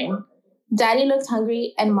door frame. Daddy looked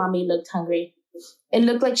hungry and Mommy looked hungry. It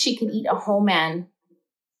looked like she could eat a whole man.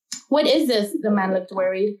 What is this? The man looked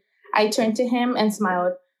worried. I turned to him and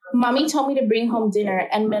smiled. Mommy told me to bring home dinner,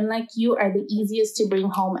 and men like you are the easiest to bring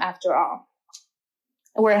home after all.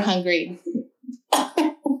 We're hungry. So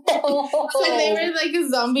they were like a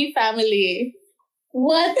zombie family.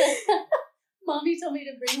 What? Mommy told me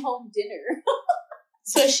to bring home dinner.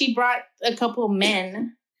 So she brought a couple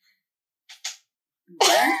men.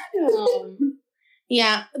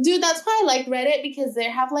 Yeah, dude, that's why I like Reddit, because they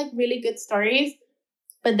have like really good stories.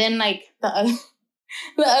 But then like the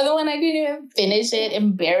other one, I couldn't even finish it.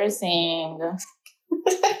 Embarrassing.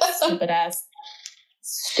 Stupid ass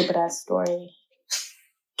story.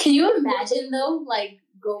 Can you imagine though, like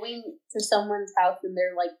going to someone's house and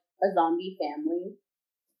they're like a zombie family?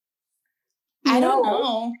 I don't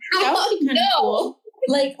know. That would be kind of cool.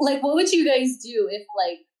 Like what would you guys do if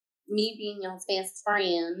like me being y'all's best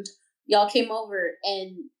friend, y'all came over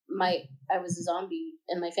and I was a zombie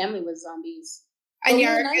and my family was zombies. And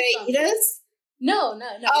you're gonna eat us? No.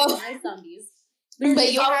 Oh. Nice zombies.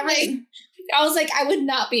 But you haven't. I was like, I would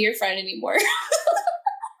not be your friend anymore.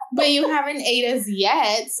 But you haven't ate us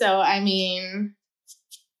yet, so I mean,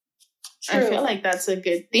 true. I feel like that's a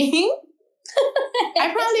good thing.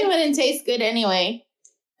 I probably wouldn't taste good anyway.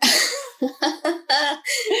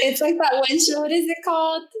 It's like that one show. What is it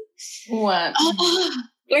called? What?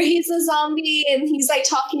 Where he's a zombie and he's like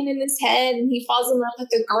talking in his head and he falls in love with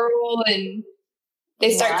a girl and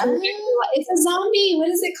They start. It's a zombie. What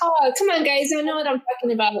is it called? Come on, guys! I know what I'm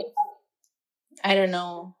talking about. I don't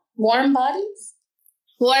know. Warm Bodies.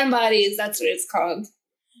 Warm Bodies. That's what it's called.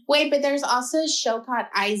 Wait, but there's also a show called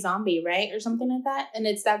iZombie, right, or something like that, and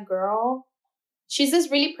it's that girl. She's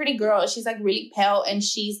this really pretty girl. She's like really pale, and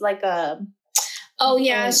she's like a. Oh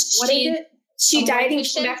yeah, what is it? She died and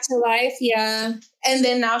came back to life. Yeah, and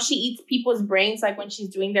then now she eats people's brains, like when she's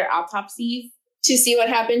doing their autopsies to see what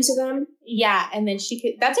happened to them. Yeah, and then she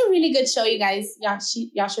could. That's a really good show, you guys. Y'all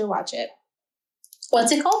should watch it.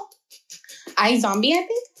 What's it called? iZombie, I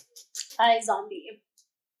think. iZombie.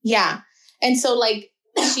 Yeah, and so like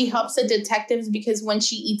she helps the detectives because when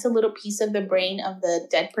she eats a little piece of the brain of the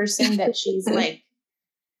dead person, that she's like,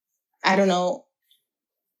 I don't know.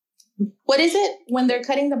 What is it when they're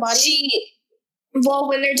cutting the body? Well,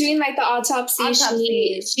 when they're doing like the autopsy.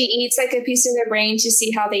 She eats like a piece of their brain to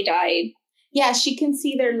see how they died. Yeah, she can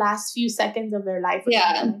see their last few seconds of their life. Or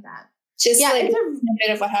something like that. Just like a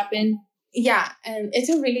bit of what happened. Yeah, and it's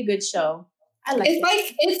a really good show. I like it.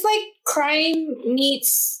 It's like crime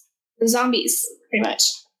meets zombies, pretty much.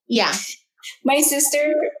 Yeah. My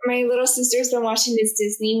little sister's been watching this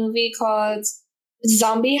Disney movie called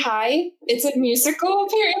Zombie High. It's a musical,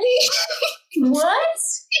 apparently. What?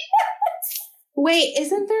 Wait,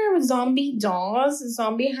 isn't there a Zombie Dolls?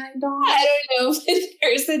 Zombie High Dolls? I don't know, but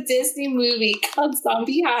there's a Disney movie called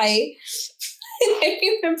Zombie High. And I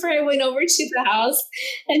remember I went over to the house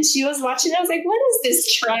and she was watching. I was like, what is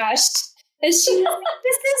this trash? And she was like,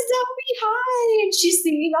 this is Zombie High. And she's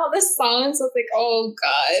singing all the songs. I was like, oh,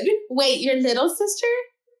 God. Wait, your little sister?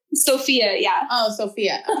 Sophia, yeah. Oh,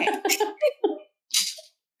 Sophia. Okay.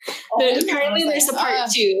 Apparently there's a part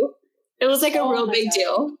 2. It was like a real big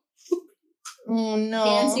deal. Oh, no.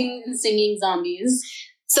 Dancing and singing zombies.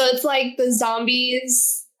 So it's like the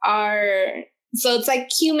zombies are... So it's like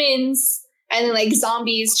humans... And then, like,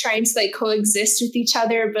 zombies trying to, like, coexist with each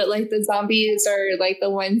other. But, like, the zombies are, like, the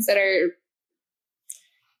ones that are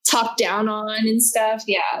talked down on and stuff.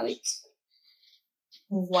 Yeah, like...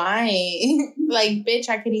 Why? Like, bitch,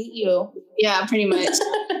 I could eat you. Yeah, pretty much.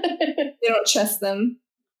 They don't trust them.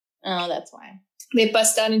 Oh, that's why. They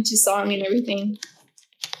bust out into song and everything.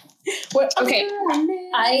 Okay.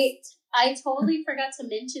 I totally forgot to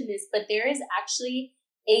mention this, but there is actually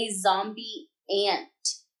a zombie ant.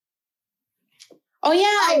 Oh yeah,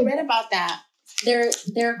 I read about that.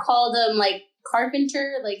 They're called like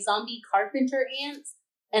carpenter, like zombie carpenter ants,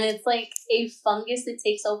 and it's like a fungus that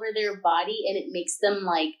takes over their body and it makes them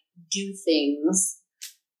like do things.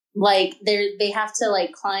 Like they have to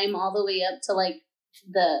like climb all the way up to like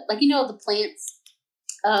the plants,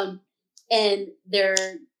 and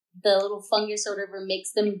the little fungus or whatever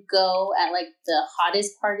makes them go at like the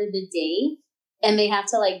hottest part of the day, and they have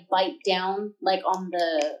to like bite down like on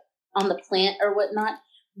the plant or whatnot,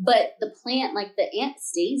 but the plant, like the ant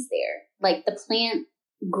stays there. Like the plant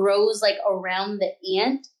grows like around the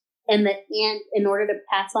ant, and the ant, in order to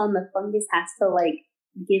pass on the fungus, has to like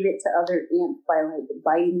give it to other ants by like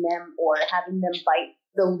biting them or having them bite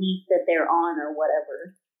the leaf that they're on or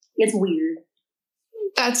whatever. It's weird.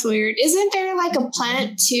 That's weird. Isn't there like a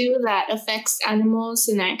plant too that affects animals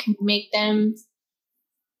and that can make them,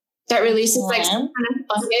 that releases like some kind of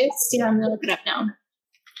fungus? Yeah, I'm gonna look it up now.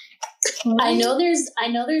 I know there's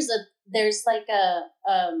like a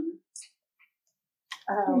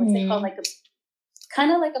what's it called, like a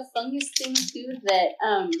kind of like a fungus thing too that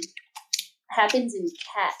happens in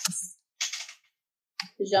cats.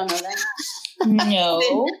 Did y'all know that? No.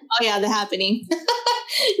 Oh yeah, the happening.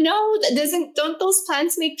 No, don't those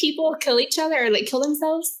plants make people kill each other or like kill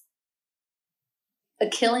themselves? A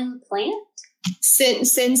killing plant? Sin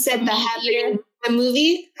said the happening. The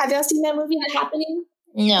movie. Have y'all seen that movie, The Happening?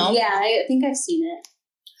 No. Yeah, I think I've seen it.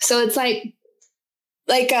 So it's like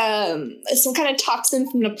some kind of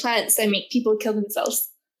toxin from the plants that make people kill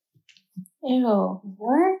themselves. Ew.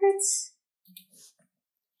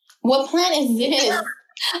 What plant is this?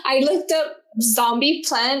 I looked up zombie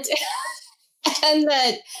plant and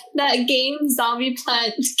that game Zombie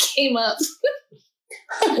Plant came up.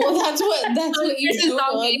 Well, that's what you do.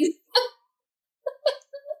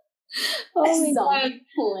 Oh my God.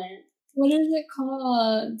 Plant. What is it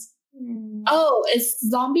called? Oh, it's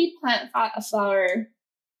zombie plant flower.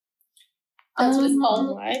 That's what it's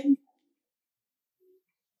called. What?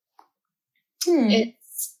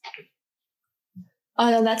 It's. Oh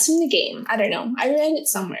no, that's from the game. I don't know. I read it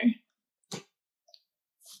somewhere.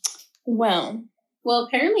 Well,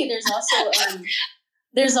 apparently there's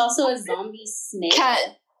also a zombie snake.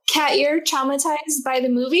 Kat, you're traumatized by the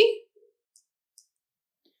movie?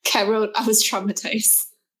 Kat wrote, I was traumatized.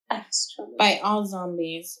 By all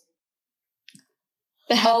zombies.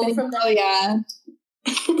 The Happening. from that. Oh yeah.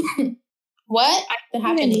 What? The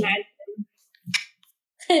Happening.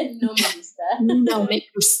 No me gusta. No me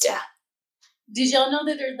gusta. Did y'all know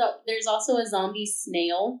that there's also a zombie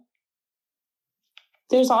snail?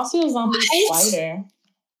 There's also a zombie What? spider.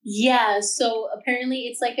 Yeah, so apparently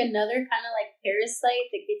it's like another kind of like parasite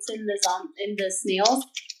that gets in the snails,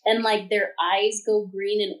 and like their eyes go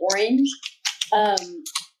green and orange,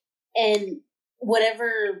 and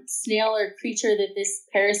whatever snail or creature that this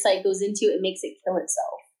parasite goes into, it makes it kill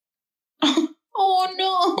itself. Oh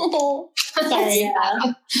no! Sorry. Yeah.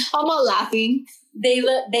 I'm all laughing. They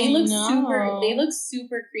look No.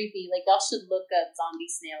 super creepy. Like y'all should look up zombie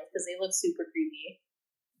snails because they look super creepy.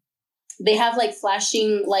 They have like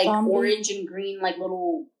flashing like Zombie. orange and green like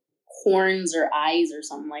little horns or eyes or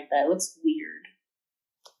something like that. It looks weird.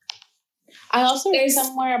 I also read There's-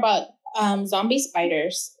 somewhere about zombie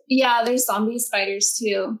spiders. Yeah, there's zombie spiders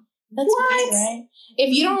too. That's What? weird, right?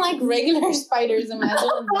 If you don't like regular spiders, imagine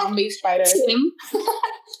a zombie spider. Tim.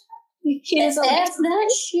 He doesn't like That's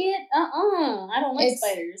that shit. I don't like It's-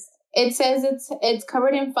 spiders. It says it's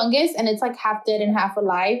covered in fungus and it's like half dead and half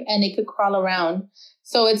alive, and it could crawl around.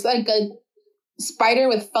 So it's like a spider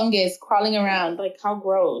with fungus crawling around. Like, how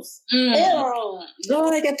gross. Mm. Ew. Oh,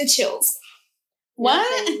 I get the chills. What?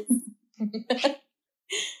 I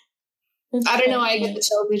don't know why I get the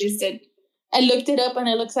chills. I just did. I looked it up and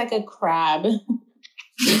it looks like a crab.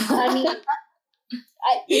 I mean,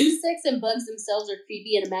 insects and bugs themselves are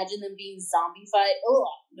creepy, and imagine them being zombified. Oh,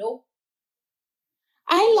 nope.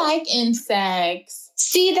 I like insects.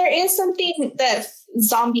 See, there is something that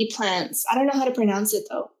zombie plants. I don't know how to pronounce it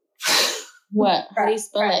though. What? How do you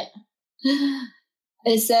spell it?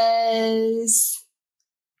 It says.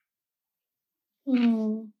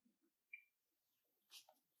 Hmm.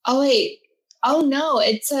 Oh wait. Oh no,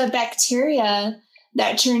 it's a bacteria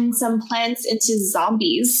that turns some plants into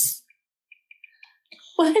zombies.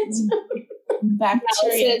 What?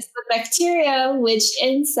 Bacteria. It's the bacteria which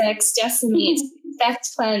insects decimate infect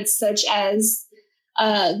plants such as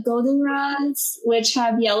goldenrods, which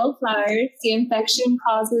have yellow flowers. The infection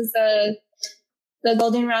causes the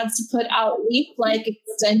goldenrods to put out leaf-like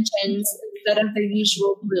extensions instead of their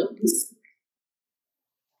usual blooms.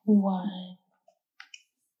 What?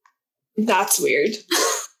 That's weird.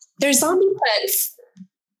 They're zombie plants.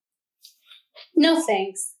 No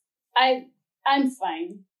thanks. I'm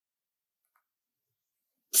fine.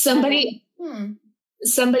 Somebody Hmm.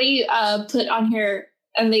 put on here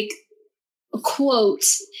and like quote,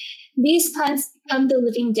 these plants become the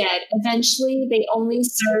living dead. Eventually they only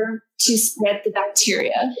serve to spread the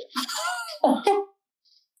bacteria.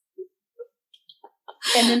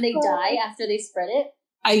 And then they die after they spread it.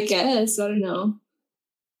 I guess. I don't know.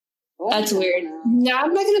 Oh, That's I don't weird. know. No,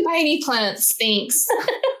 I'm not gonna buy any plants. Thanks.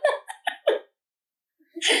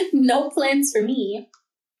 No plans for me.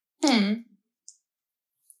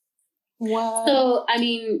 What? So, I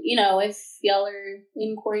mean, you know, if y'all are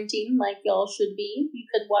in quarantine, like y'all should be, you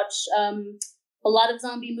could watch a lot of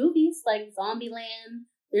zombie movies, like Zombieland.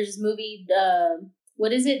 There's this movie,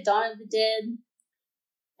 what is it? Dawn of the Dead.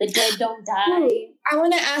 The Dead Don't Die. I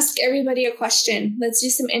want to ask everybody a question. Let's do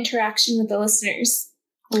some interaction with the listeners.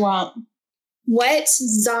 What? What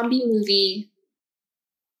zombie movie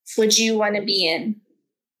would you want to be in?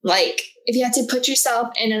 Like, if you had to put yourself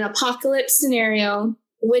in an apocalypse scenario,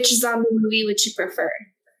 which zombie movie would you prefer?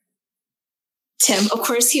 Tim, of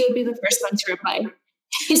course, he would be the first one to reply.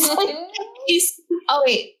 Oh,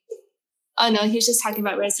 wait. Oh, no, he was just talking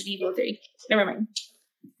about Resident Evil 3. Never mind.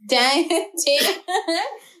 Dang.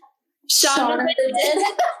 Shaun of the Dead.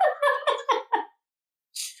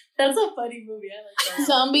 That's a funny movie. I like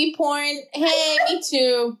Zombie porn. Hey, me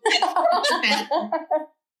too. that.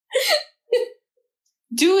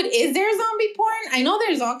 Dude, is there zombie porn? I know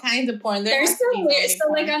there's all kinds of porn. There There's has to be some weird, zombie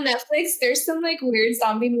so like porn. on Netflix, there's some like weird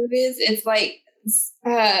zombie movies. It's like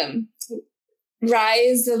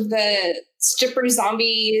Rise of the Stripper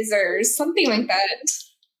Zombies or something like that.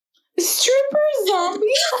 Stripper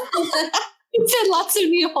zombie? It said lots of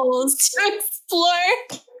new holes to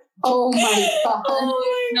explore. Oh my god.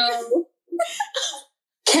 Oh no.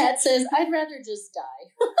 Kat says, I'd rather just die.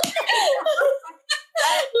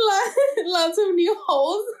 Lots of new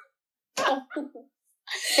holes.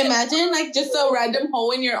 Imagine like just a random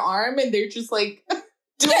hole in your arm and they're just like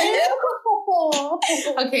doing it.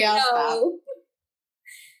 Okay, I'll stop. No.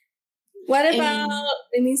 What about,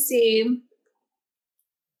 let me see.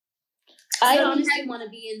 I So- honestly want to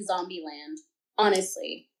be in Zombieland.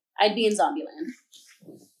 Honestly. I'd be in Zombieland.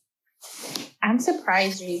 I'm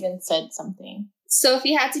surprised you even said something. So if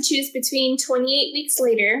you had to choose between 28 Weeks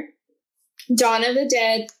Later, Dawn of the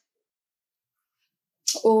Dead,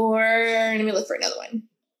 Or let me look for another one.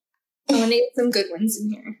 I want to get some good ones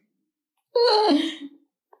in here.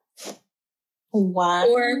 Wow.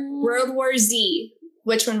 Or World War Z.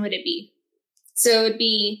 Which one would it be? So it would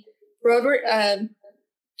be what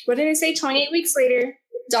did I say? 28 Weeks Later,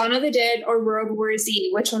 Dawn of the Dead, or World War Z.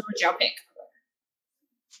 Which one would y'all pick?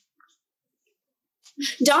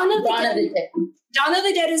 Dawn of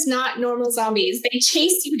the Dead is not normal zombies. They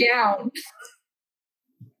chase you down.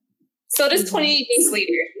 So does 28 Days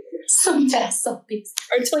Later. Some fast zombies.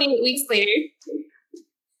 Or 28 Weeks Later.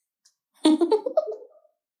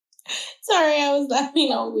 Sorry, I was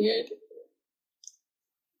laughing all weird.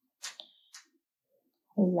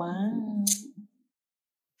 Wow.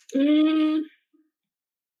 I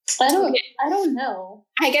don't know.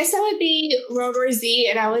 I guess that would be World War Z,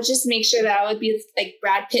 and I would just make sure that I would be like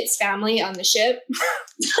Brad Pitt's family on the ship.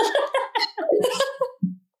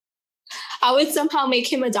 I would somehow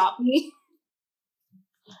make him adopt me.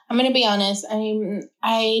 I'm gonna be honest. I'm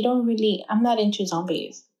not into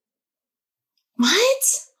zombies. What?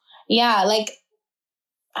 Yeah, like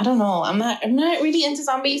I don't know. I'm not really into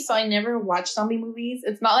zombies, so I never watch zombie movies.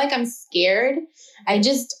 It's not like I'm scared.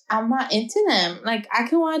 I'm not into them. Like I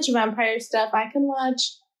can watch vampire stuff. I can watch,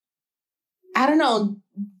 I don't know,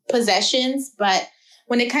 possessions, but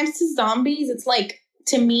when it comes to zombies, it's like,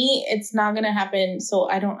 to me, it's not gonna happen. So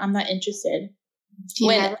I'm not interested.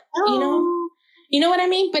 You know what I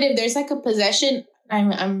mean? But if there's like a possession,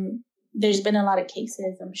 there's been a lot of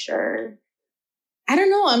cases, I'm sure. I don't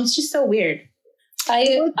know. I'm just so weird.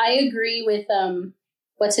 I agree with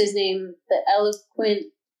what's his name? The eloquent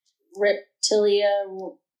reptilia.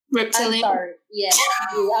 I'm sorry. Yeah,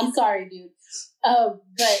 I'm sorry, dude.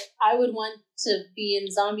 But I would want to be in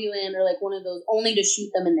Zombieland or like one of those, only to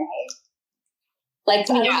shoot them in the head. Like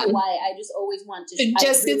I don't know why. I just always want to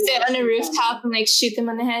just to sit on a rooftop and like shoot them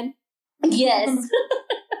on the head. Yes.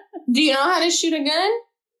 Do you know how to shoot a gun?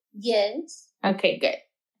 Yes. Okay, good.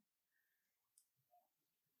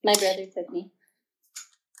 My brother took me.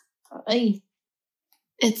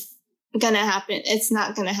 It's gonna happen. It's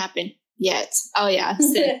not gonna happen yet. Oh yeah,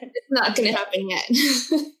 it's not gonna happen yet.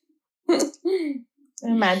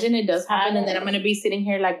 Imagine it does happen, and then I'm gonna be sitting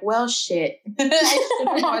here like, well, shit. I should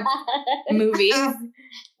watch movies.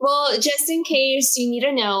 Well, just in case you need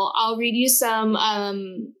to know, I'll read you some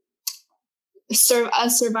a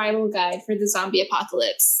survival guide for the zombie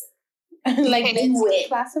apocalypse. Like this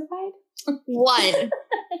classified? 1.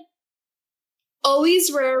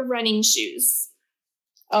 Always wear running shoes.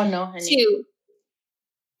 Oh no, honey. 2.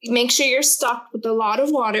 Make sure you're stocked with a lot of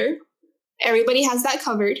water. Everybody has that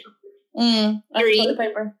covered. 3. Toilet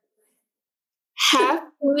paper. Have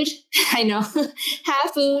food. I know.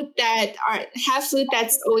 Have food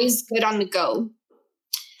that's always good on the go.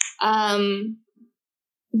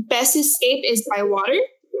 Best escape is by water.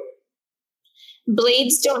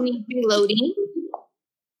 Blades don't need reloading.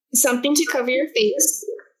 Something to cover your face.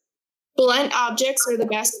 Blunt objects are the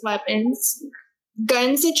best weapons.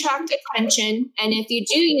 Guns attract attention, and if you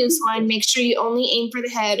do use one, make sure you only aim for the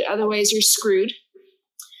head, otherwise you're screwed.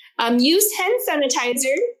 Use hand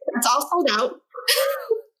sanitizer. That's all sold out.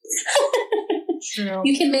 True.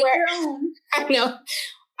 You can make your own.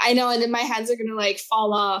 I know, and then my hands are gonna like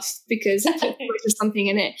fall off because there's something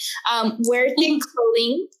in it. Wear thick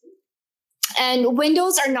clothing, and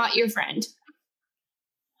windows are not your friend.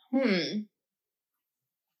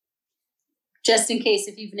 Just in case,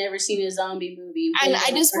 if you've never seen a zombie movie. And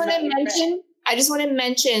I just want to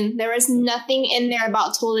mention there is nothing in there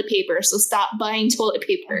about toilet paper, so stop buying toilet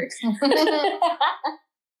paper. I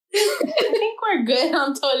think we're good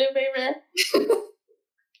on toilet paper.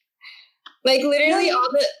 Like literally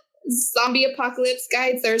all the zombie apocalypse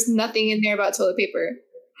guides, there's nothing in there about toilet paper.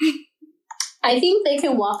 I think they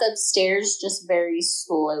can walk upstairs just very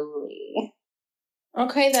slowly.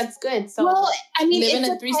 Okay, that's good. So, well, I mean, live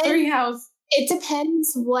in a 3-story house. It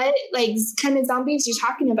depends what like kind of zombies you're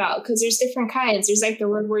talking about, because there's different kinds. There's like the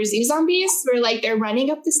World War Z zombies where like they're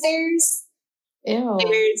running up the stairs. Ew.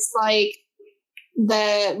 There's like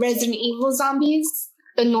the Resident Evil zombies,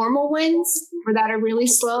 the normal ones that are really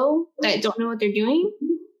slow, that don't know what they're doing.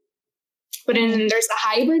 But then there's the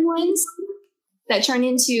hybrid ones that turn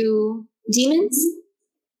into demons.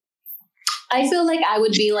 I feel like I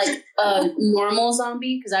would be like a normal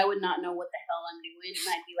zombie because I would not know what the hell I'm doing. And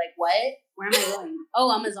I'd be like, what? Where am I going?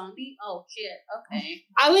 Oh, I'm a zombie? Oh, shit. Okay.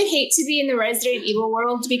 I would hate to be in the Resident Evil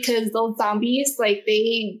world because those zombies, like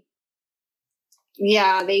they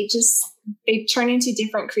turn into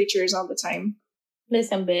different creatures all the time.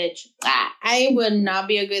 Listen, bitch. I would not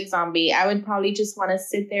be a good zombie. I would probably just want to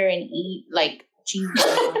sit there and eat like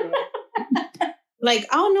cheeseburgers. Like,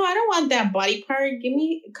 oh no, I don't want that body part. Give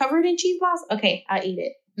me covered in cheese balls. Okay, I'll eat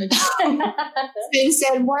it. Finn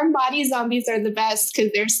said warm body zombies are the best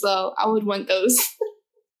because they're slow. I would want those.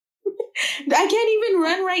 I can't even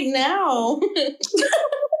run right now.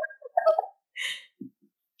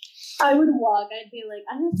 I would walk. I'd be like,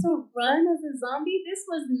 I have to run as a zombie? This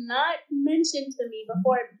was not mentioned to me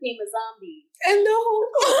before I became a zombie. And the whole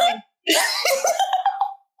time.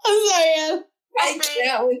 I'm sorry. I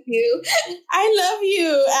can't with you. I love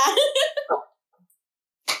you.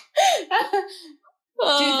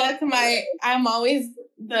 Dude, that's I'm always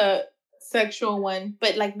the sexual one,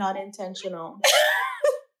 but like not intentional.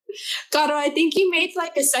 Gato, I think you made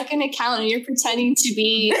like a second account and you're pretending to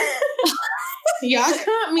be. Y'all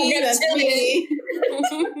caught me. That's me.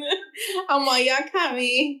 I'm like, y'all caught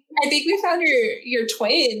me. I think we found your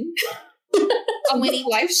twin on the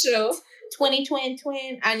live show. 20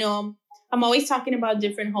 I know. I'm always talking about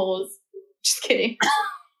different holes. Just kidding.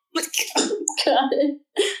 God.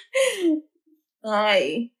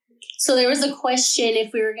 Hi. So there was a question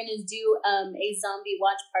if we were going to do a zombie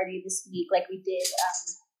watch party this week like we did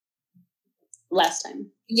last time.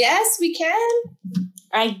 Yes, we can.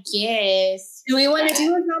 I guess. Do we want to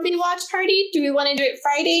do a zombie watch party? Do we want to do it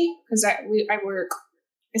Friday? Because I work.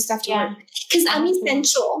 I still have to work. Because I'm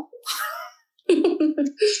essential.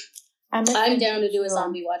 I'm down to do a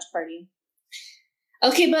zombie watch party.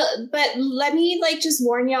 Okay, but let me like just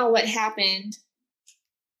warn y'all what happened.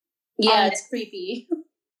 Yeah, it's creepy.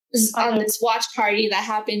 On this watch party that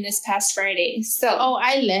happened this past Friday. So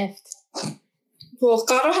I left. Well,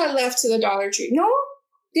 Gato had left to the Dollar Tree. No?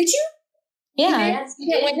 Did you? Yeah.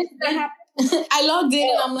 When did that happen? I logged in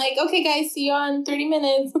and I'm like, okay guys, see you on 30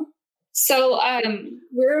 minutes. So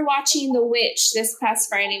we were watching The Witch this past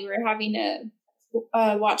Friday. We were having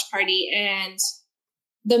a watch party and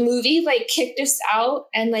the movie like kicked us out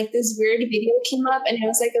and like this weird video came up and it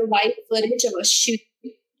was like a live footage of a shoot.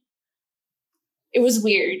 It was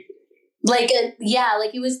weird. Like it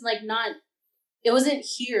was like not, it wasn't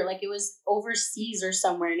here. Like it was overseas or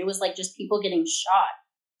somewhere and it was like just people getting shot.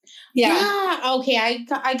 Yeah. Okay.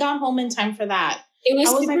 I got home in time for that. I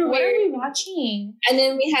was like, weird. what are we watching? And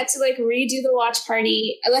then we had to like redo the watch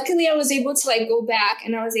party. Luckily, I was able to like go back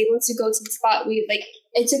and I was able to go to the spot.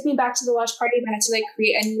 It took me back to the watch party, but I had to like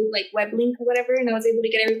create a new like web link or whatever. And I was able to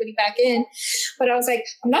get everybody back in. But I was like,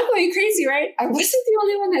 I'm not going crazy, right? I wasn't the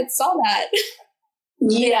only one that saw that.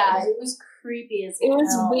 Yeah, it was creepy as hell. It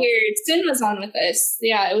was weird. Sin was on with us.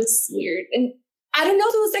 Yeah, it was weird. And I don't know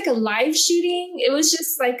if it was like a live shooting. It was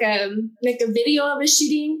just like a video of a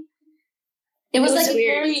shooting. It was like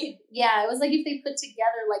weird. It was like if they put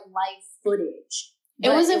together like live footage. It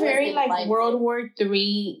was a very like World War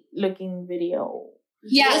III looking video.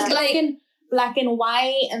 Yeah, it was like in black and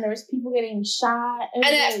white, and there was people getting shot. And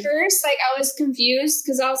at first, like I was confused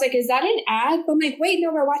because I was like, "Is that an ad?" But I'm like, "Wait,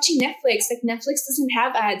 no, we're watching Netflix. Like Netflix doesn't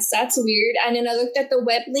have ads. That's weird." And then I looked at the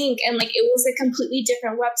web link, and like it was a completely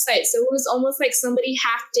different website. So it was almost like somebody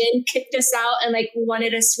hacked in, kicked us out, and like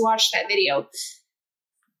wanted us to watch that video.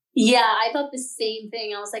 Yeah, I thought the same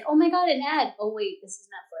thing. I was like, "Oh my god, an ad! Oh wait, this is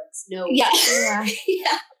Netflix." No,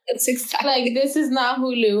 Yeah, that's exactly like this is not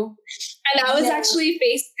Hulu. And I was actually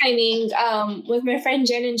FaceTiming with my friend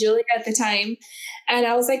Jen and Julia at the time, and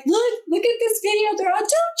I was like, "Look at this video." They're all,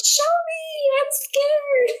 "Don't show me! I'm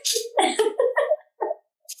scared."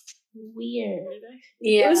 Weird.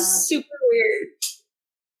 Yeah, it was super weird.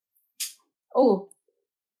 Oh.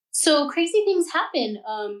 So crazy things happen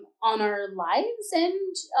on our lives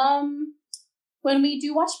and when we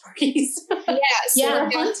do watch parties. Yeah,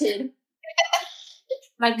 we're haunted.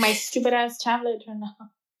 Like my stupid ass tablet turned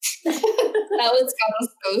off. That was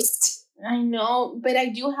Gabo's ghost. I know, but I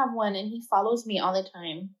do have one and he follows me all the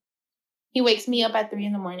time. He wakes me up at 3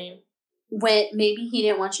 a.m. When maybe he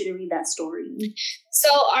didn't want you to read that story. So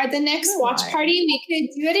the next watch party, we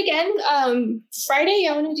could do it again Friday.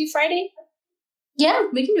 You want to do Friday? Yeah,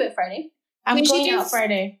 we can do it Friday. I'm going out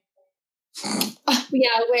Friday.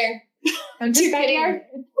 Yeah, where? I'm just kidding.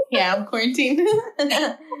 Yeah, I'm quarantined.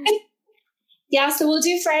 Yeah, so we'll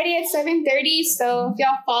do Friday at 7:30. So if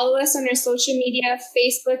y'all follow us on our social media,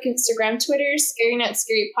 Facebook, Instagram, Twitter, Scary Not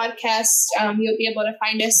Scary Podcast, you'll be able to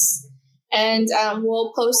find us. And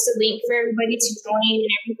we'll post a link for everybody to join and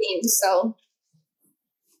everything. So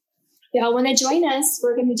if y'all want to join us,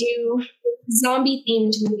 we're going to do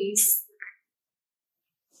zombie-themed movies.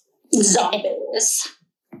 Zombies.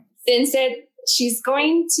 Sin said she's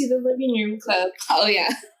going to the living room club. Oh,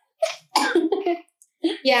 yeah.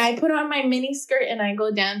 Yeah, I put on my mini skirt and I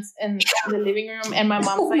go dance in the living room. And my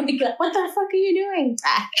mom's like, what the fuck are you doing?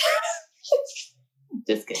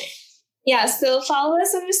 Just kidding. Yeah, so follow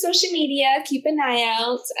us on our social media. Keep an eye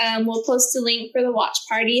out. We'll post a link for the watch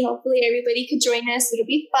party. Hopefully everybody could join us. It'll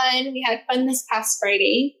be fun. We had fun this past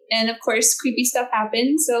Friday. And of course, creepy stuff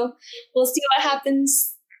happened. So we'll see what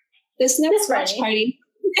happens this next watch party.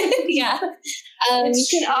 Yeah. You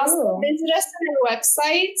can also visit us on our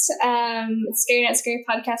website,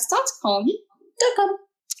 scarynetscarypodcast.com.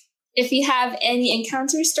 If you have any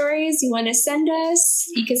encounter stories you want to send us,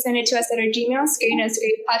 you can send it to us at our Gmail,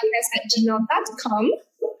 scarynetscarypodcast@gmail.com.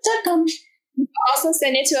 You can also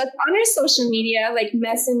send it to us on our social media, like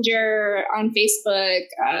Messenger, on Facebook,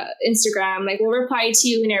 Instagram. Like, we'll reply to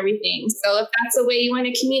you and everything. So if that's the way you want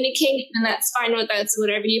to communicate, then that's fine with us,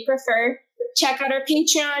 whatever you prefer. Check out our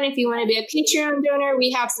Patreon if you want to be a Patreon donor. We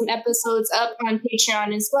have some episodes up on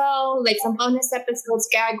Patreon as well, like some bonus episodes,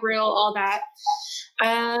 gag reel, all that.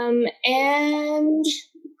 And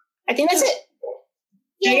I think that's it.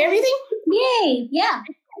 Did I get everything? Yay! Yeah.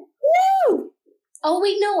 Woo! Oh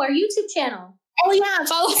wait, no, our YouTube channel. Oh yeah,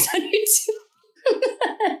 follow us on YouTube.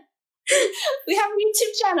 We have a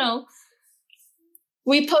YouTube channel.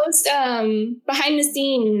 We post behind the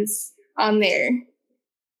scenes on there.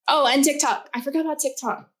 Oh, and TikTok. I forgot about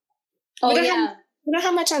TikTok. Oh, we don't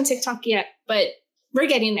have much on TikTok yet, but we're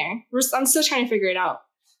getting there. I'm still trying to figure it out.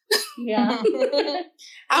 Yeah.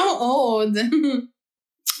 I'm old.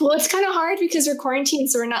 Well, it's kind of hard because we're quarantined,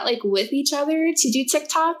 so we're not like with each other to do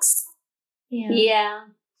TikToks. Yeah.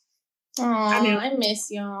 Oh, I miss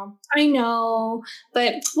y'all. I know,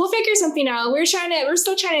 but we'll figure something out. We're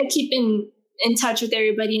still trying to keep in touch with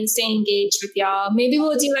everybody and stay engaged with y'all. Maybe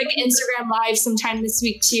we'll do like Instagram Live sometime this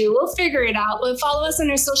week too. We'll figure it out. But follow us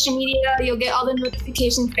on our social media. You'll get all the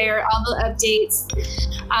notifications there, all the updates.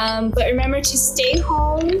 But remember to stay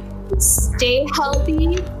home, stay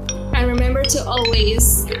healthy, and remember to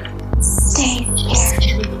always stay here.